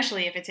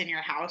 especially if it's in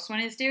your house when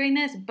it's doing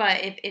this,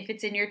 but if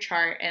it's in your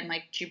chart and,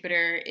 like,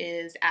 Jupiter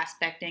is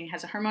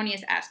has a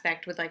harmonious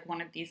aspect with, like, one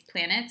of these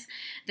planets,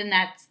 then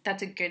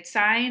that's a good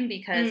sign,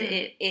 because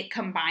it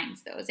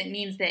combines those. It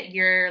means that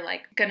you're,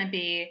 like,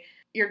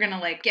 you're gonna,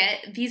 like,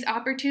 get these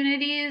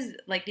opportunities,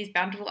 like, these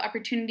bountiful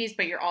opportunities,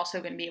 but you're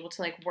also gonna be able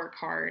to, like, work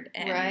hard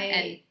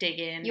and dig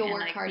in. You'll and,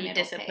 work like, hard be and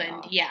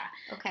disciplined. Yeah.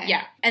 Okay.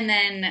 Yeah. And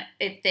then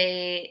if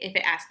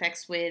it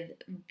aspects with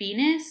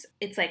Venus,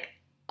 it's, like,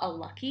 a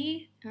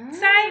lucky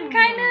sign,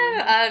 kind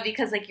of,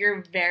 because, like,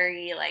 you're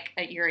very, like,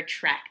 you're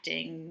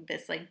attracting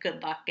this, like,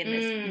 good luck and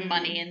this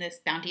money and this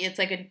bounty. It's,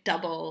 like, a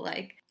double,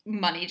 like,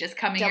 money just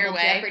coming your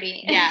way.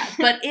 Jeopardy. Yeah.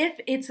 But if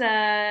it's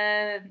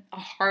a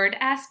hard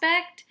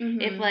aspect,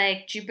 if,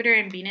 like, Jupiter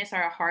and Venus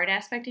are a hard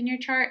aspect in your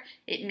chart,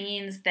 it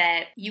means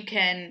that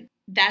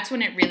that's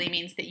when it really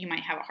means that you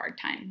might have a hard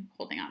time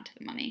holding on to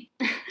the money.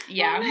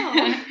 Yeah.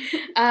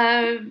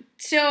 Oh, no.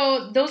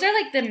 So those are,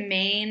 like, the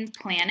main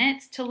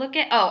planets to look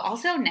at. Oh,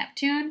 also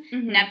Neptune.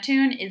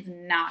 Neptune is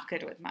not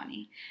good with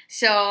money.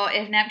 So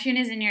if Neptune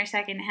is in your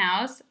second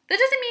house, that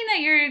doesn't mean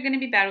that you're going to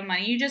be bad with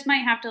money. You just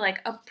might have to,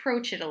 like,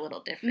 approach it a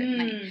little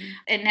differently.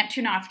 And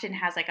Neptune often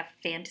has, like, a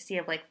fantasy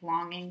of, like,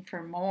 longing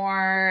for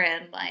more,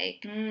 and,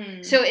 like,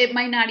 so it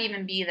might not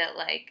even be that,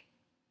 like,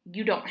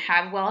 you don't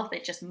have wealth,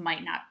 it just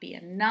might not be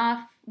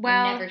enough.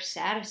 Well, you're never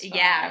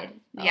satisfied.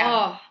 Yeah.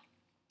 Oh,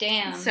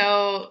 damn.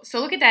 So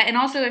look at that. And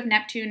also, if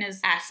Neptune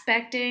is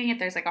aspecting, if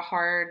there's, like, a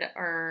hard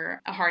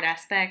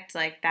aspect,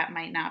 like, that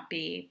might not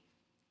be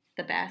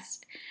the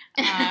best.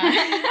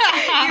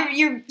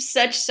 You're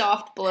such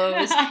soft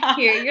blows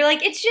here. You're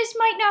like, it just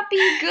might not be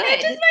good.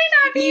 It just might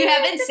not be. You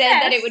haven't the said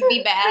best. That it would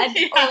be bad,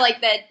 or, like,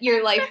 that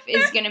your life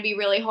is going to be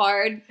really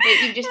hard. But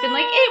you've just been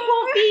like, it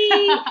won't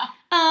be.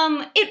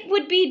 It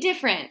would be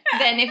different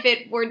than if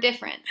it were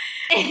different.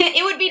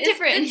 It would be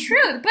different. It's the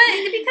truth. But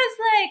because,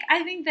 like,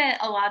 I think that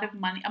a lot of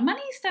money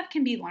stuff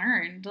can be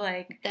learned.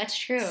 Like, that's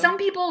true. Some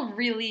people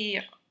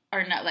really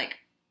are not, like,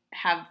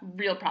 have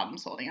real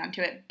problems holding on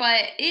to it,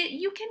 but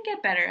you can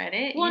get better at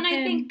it. Well, I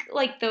think,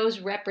 like,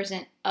 those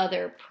represent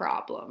other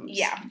problems.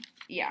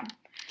 Yeah.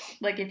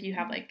 Like, if you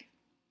have, like,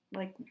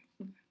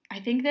 I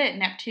think that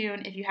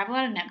Neptune, if you have a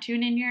lot of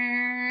Neptune in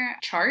your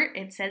chart,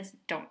 it says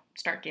don't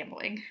start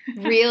gambling.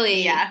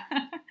 Really? Yeah.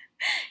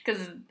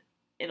 Because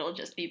it'll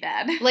just be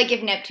bad. Like,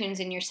 if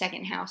Neptune's in your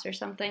second house or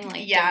something,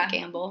 like, don't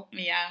gamble.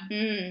 Yeah.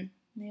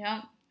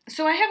 Yeah.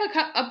 So I have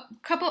a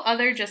couple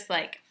other just,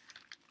 like,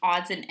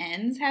 odds and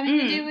ends having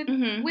to do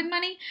with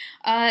money.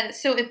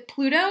 So if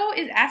Pluto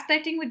is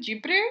aspecting with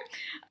Jupiter,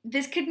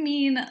 this could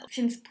mean,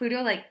 since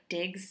Pluto, like,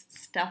 digs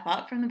stuff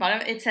up from the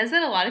bottom, it says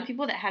that a lot of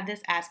people that have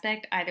this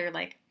aspect either,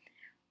 like,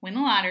 win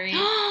the lottery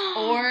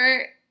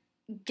or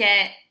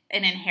get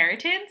an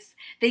inheritance.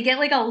 They get,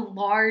 like, a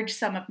large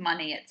sum of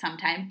money at some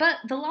time. But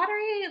the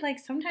lottery, like,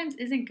 sometimes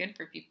isn't good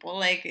for people.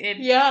 Like, it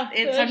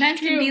sometimes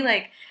can be,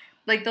 like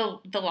the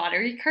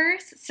lottery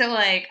curse. So,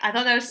 like, I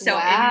thought that was so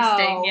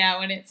interesting. Yeah,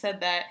 when it said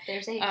that.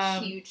 There's a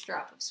huge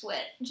drop of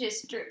sweat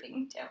just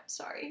dripping down.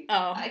 Sorry.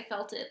 Oh. I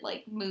felt it,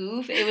 like,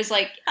 move. It was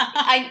like,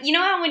 you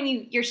know how when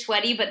you're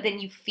sweaty, but then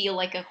you feel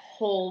like a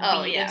whole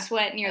bead of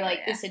sweat, and you're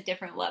like, this is a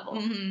different level.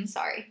 Mm-hmm.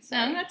 Sorry.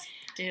 No, that's...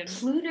 Dude,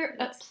 Pluto.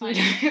 That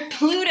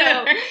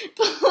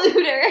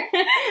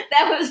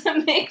was a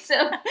mix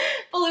of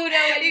Pluto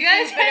and You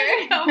guys Jupiter.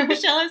 had to know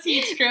Michelle has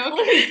heat stroke.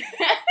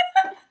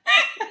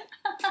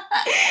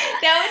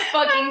 That would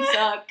fucking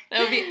suck. That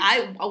would be.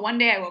 One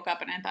day I woke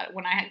up and I thought,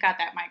 when I got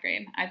that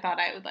migraine, I thought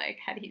I would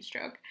had heat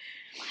stroke.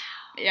 Wow.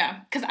 Yeah,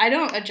 because I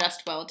don't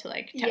adjust well to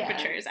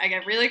temperatures. Yeah. I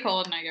get really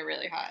cold and I get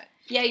really hot.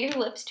 Yeah, your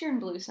lips turn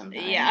blue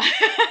sometimes. Yeah.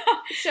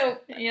 So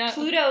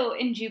Pluto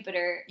and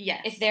Jupiter,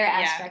 yes, if they're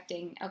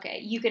aspecting, okay,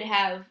 you could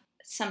have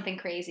something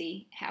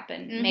crazy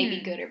happen,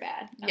 maybe good or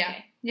bad.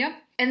 Okay. Yeah. Yep.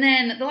 And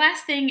then the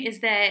last thing is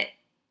that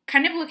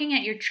kind of looking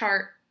at your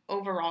chart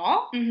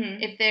overall,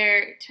 if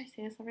they're, did I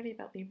say this already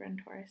about Libra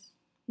and Taurus?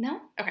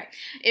 No? Okay.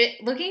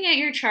 Looking at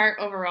your chart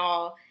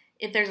overall,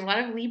 if there's a lot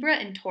of Libra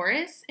and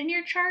Taurus in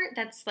your chart,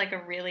 that's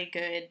a really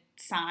good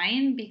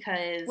sign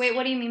because... Wait,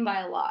 what do you mean by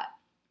a lot?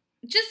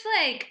 Just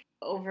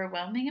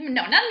overwhelming. I mean,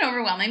 no, not an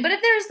overwhelming, but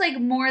if there's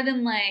more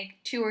than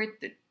two or... if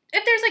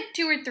there's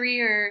 2 or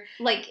 3 or...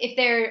 if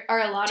there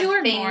are a lot of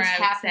things more,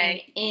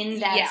 happening in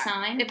that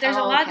sign? If there's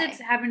a lot that's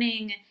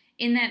happening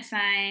in that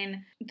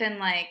sign, then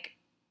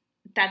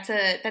that's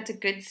a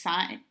good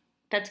sign.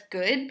 That's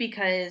good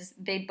because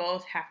they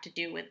both have to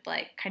do with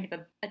kind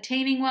of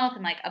attaining wealth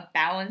and a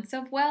balance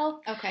of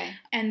wealth. Okay.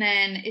 And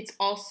then it's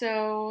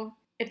also,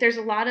 if there's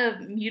a lot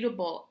of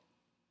mutable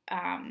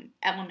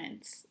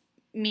elements,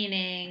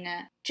 meaning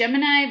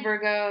Gemini,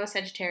 Virgo,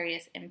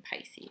 Sagittarius, and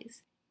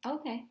Pisces.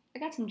 Okay. I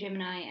got some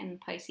Gemini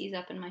and Pisces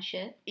up in my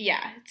shit.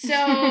 Yeah.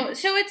 So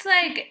it's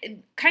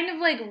kind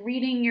of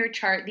reading your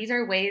chart. These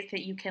are ways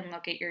that you can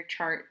look at your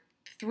chart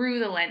through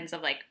the lens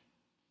of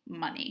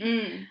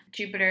money.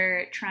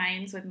 Jupiter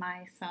trines with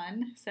my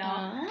sun. So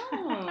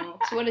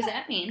so what does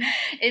that mean?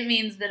 It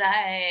means that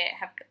I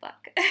have good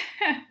luck.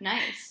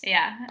 Nice.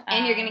 Yeah.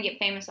 And you're going to get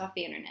famous off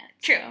the internet.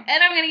 True. So.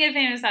 And I'm going to get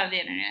famous off the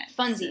internet.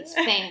 Funsies,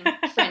 fame,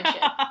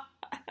 friendship.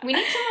 We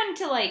need someone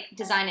to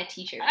design a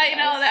t-shirt. I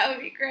know, that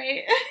would be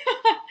great.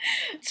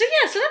 So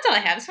that's all I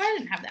have. So I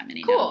didn't have that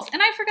many notes.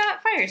 And I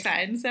forgot fire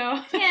signs, so.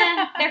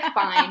 Yeah, they're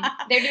fine.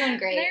 They're doing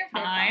great. They're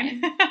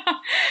fine.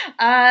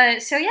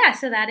 So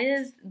that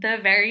is the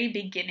very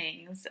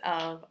beginnings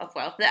of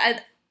wealth.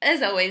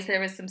 As always, there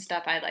was some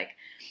stuff I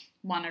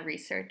want to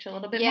research a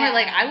little bit more.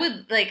 I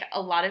would,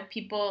 a lot of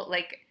people,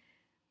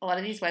 a lot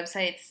of these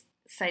websites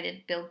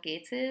cited Bill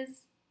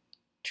Gates's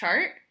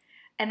chart.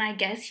 And I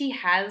guess he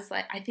has,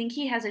 I think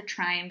he has a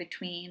trine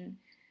between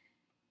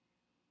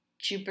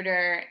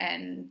Jupiter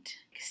and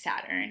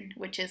Saturn,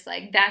 which is,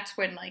 that's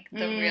when,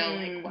 the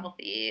real,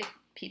 wealthy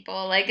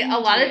people, a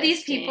lot of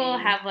these people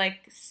have,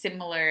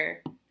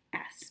 similar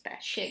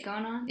aspects. Shit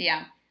going on?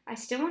 Yeah. I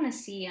still want to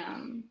see,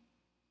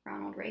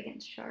 Ronald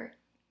Reagan's chart.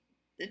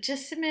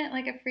 Just submit,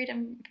 a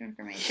Freedom of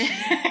Information.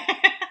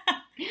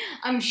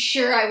 I'm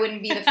sure I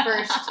wouldn't be the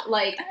first,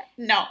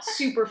 no,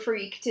 super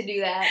freak to do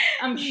that.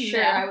 I'm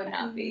sure I would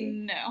not be.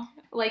 No.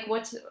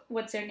 What's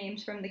their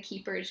names from The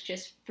Keepers?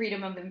 Just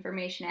Freedom of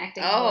Information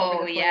acting all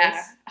over the place.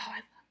 Yeah. Oh, I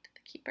loved The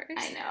Keepers.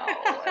 I know.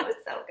 It was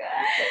so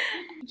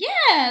good.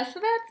 Yeah, so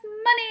that's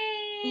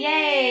money.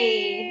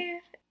 Yay.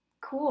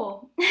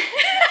 Cool. Today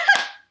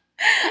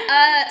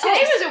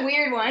was a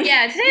weird one.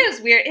 Yeah, today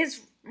was weird.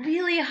 It's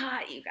really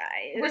hot, you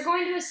guys. We're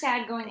going to a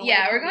sad going away.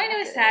 Yeah, we're going to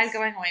a sad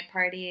going away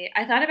party.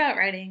 I thought about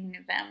writing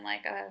them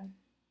a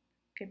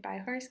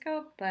goodbye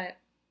horoscope, but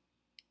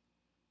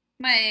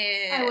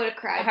I would have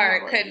cried.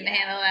 Heart couldn't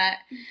handle that.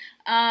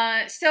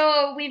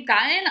 So we've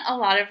gotten a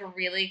lot of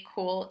really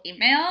cool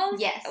emails.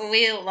 Yes.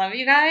 We love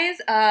you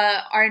guys.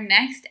 Our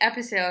next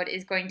episode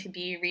is going to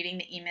be reading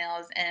the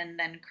emails and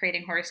then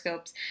creating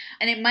horoscopes.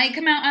 And it might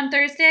come out on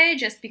Thursday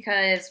just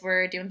because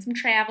we're doing some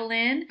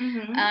traveling.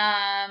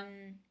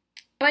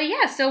 But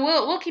yeah, so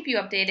we'll keep you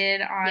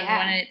updated on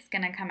when it's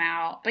going to come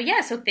out. But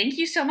yeah, so thank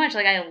you so much.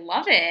 I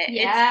love it.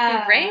 Yeah.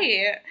 It's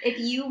great. If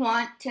you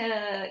want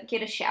to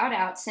get a shout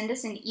out, send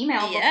us an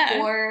email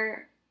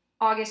before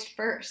August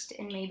 1st,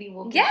 and maybe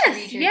we'll get to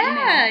read your email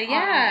on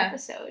our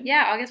episode.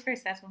 Yeah, August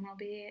 1st, that's when we'll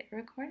be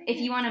recording. If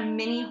you want a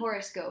mini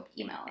horoscope,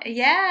 email us.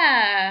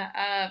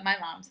 Yeah. My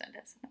mom sent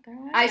us another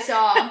one. I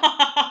saw.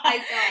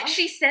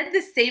 She said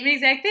the same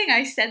exact thing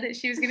I said that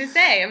she was going to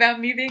say about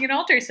me being an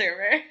altar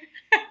server.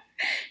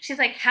 She's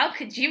like, how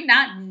could you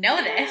not know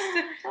this?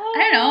 I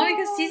don't know,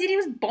 because CCD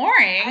was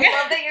boring. I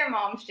love that your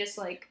mom's just,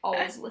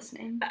 always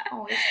listening.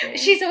 Always there.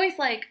 She's always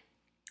my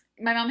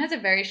mom has a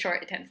very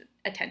short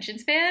attention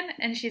span,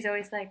 and she's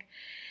always like,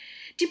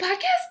 do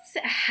podcasts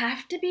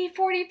have to be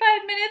 45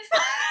 minutes?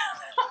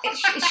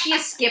 Is she a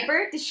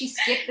skipper? Does she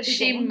skip the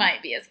beginning? She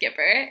might be a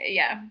skipper,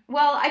 yeah.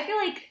 Well, I feel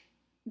like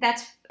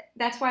that's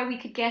why we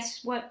could guess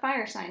what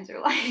fire signs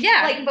are like.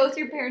 Yeah. Both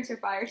your parents are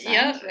fire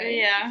signs, right?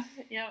 Yeah,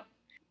 yep.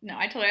 No,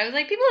 I told her, I was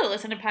like, people that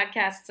listen to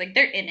podcasts,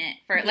 they're in it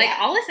for,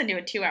 I'll listen to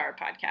a 2-hour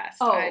podcast.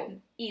 Oh,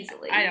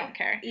 easily. I don't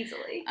care.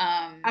 Easily.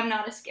 I'm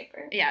not a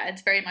skipper. Yeah,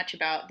 it's very much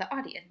about the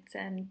audience.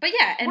 But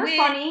yeah. And we're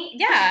funny.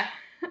 Yeah.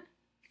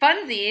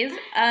 Funsies.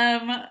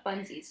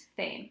 Funsies.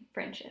 Fame.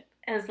 Friendship.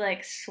 as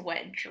like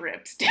sweat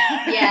drips down.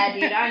 Yeah,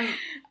 dude. I'm.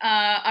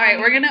 All right,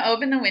 we're gonna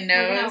open the windows.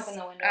 We're gonna open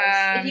the windows.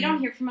 If you don't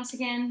hear from us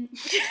again,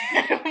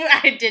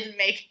 I didn't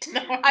make it to the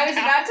window. I was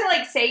about to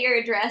like say your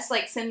address,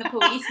 like send the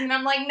police, and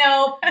I'm like,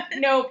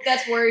 nope,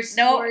 that's worse.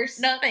 Worse.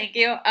 No, thank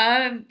you.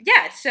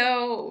 Yeah.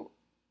 So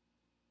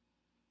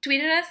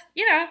tweet at us.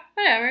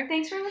 Whatever.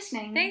 Thanks for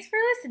listening.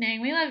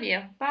 We love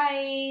you.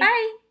 Bye.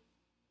 Bye.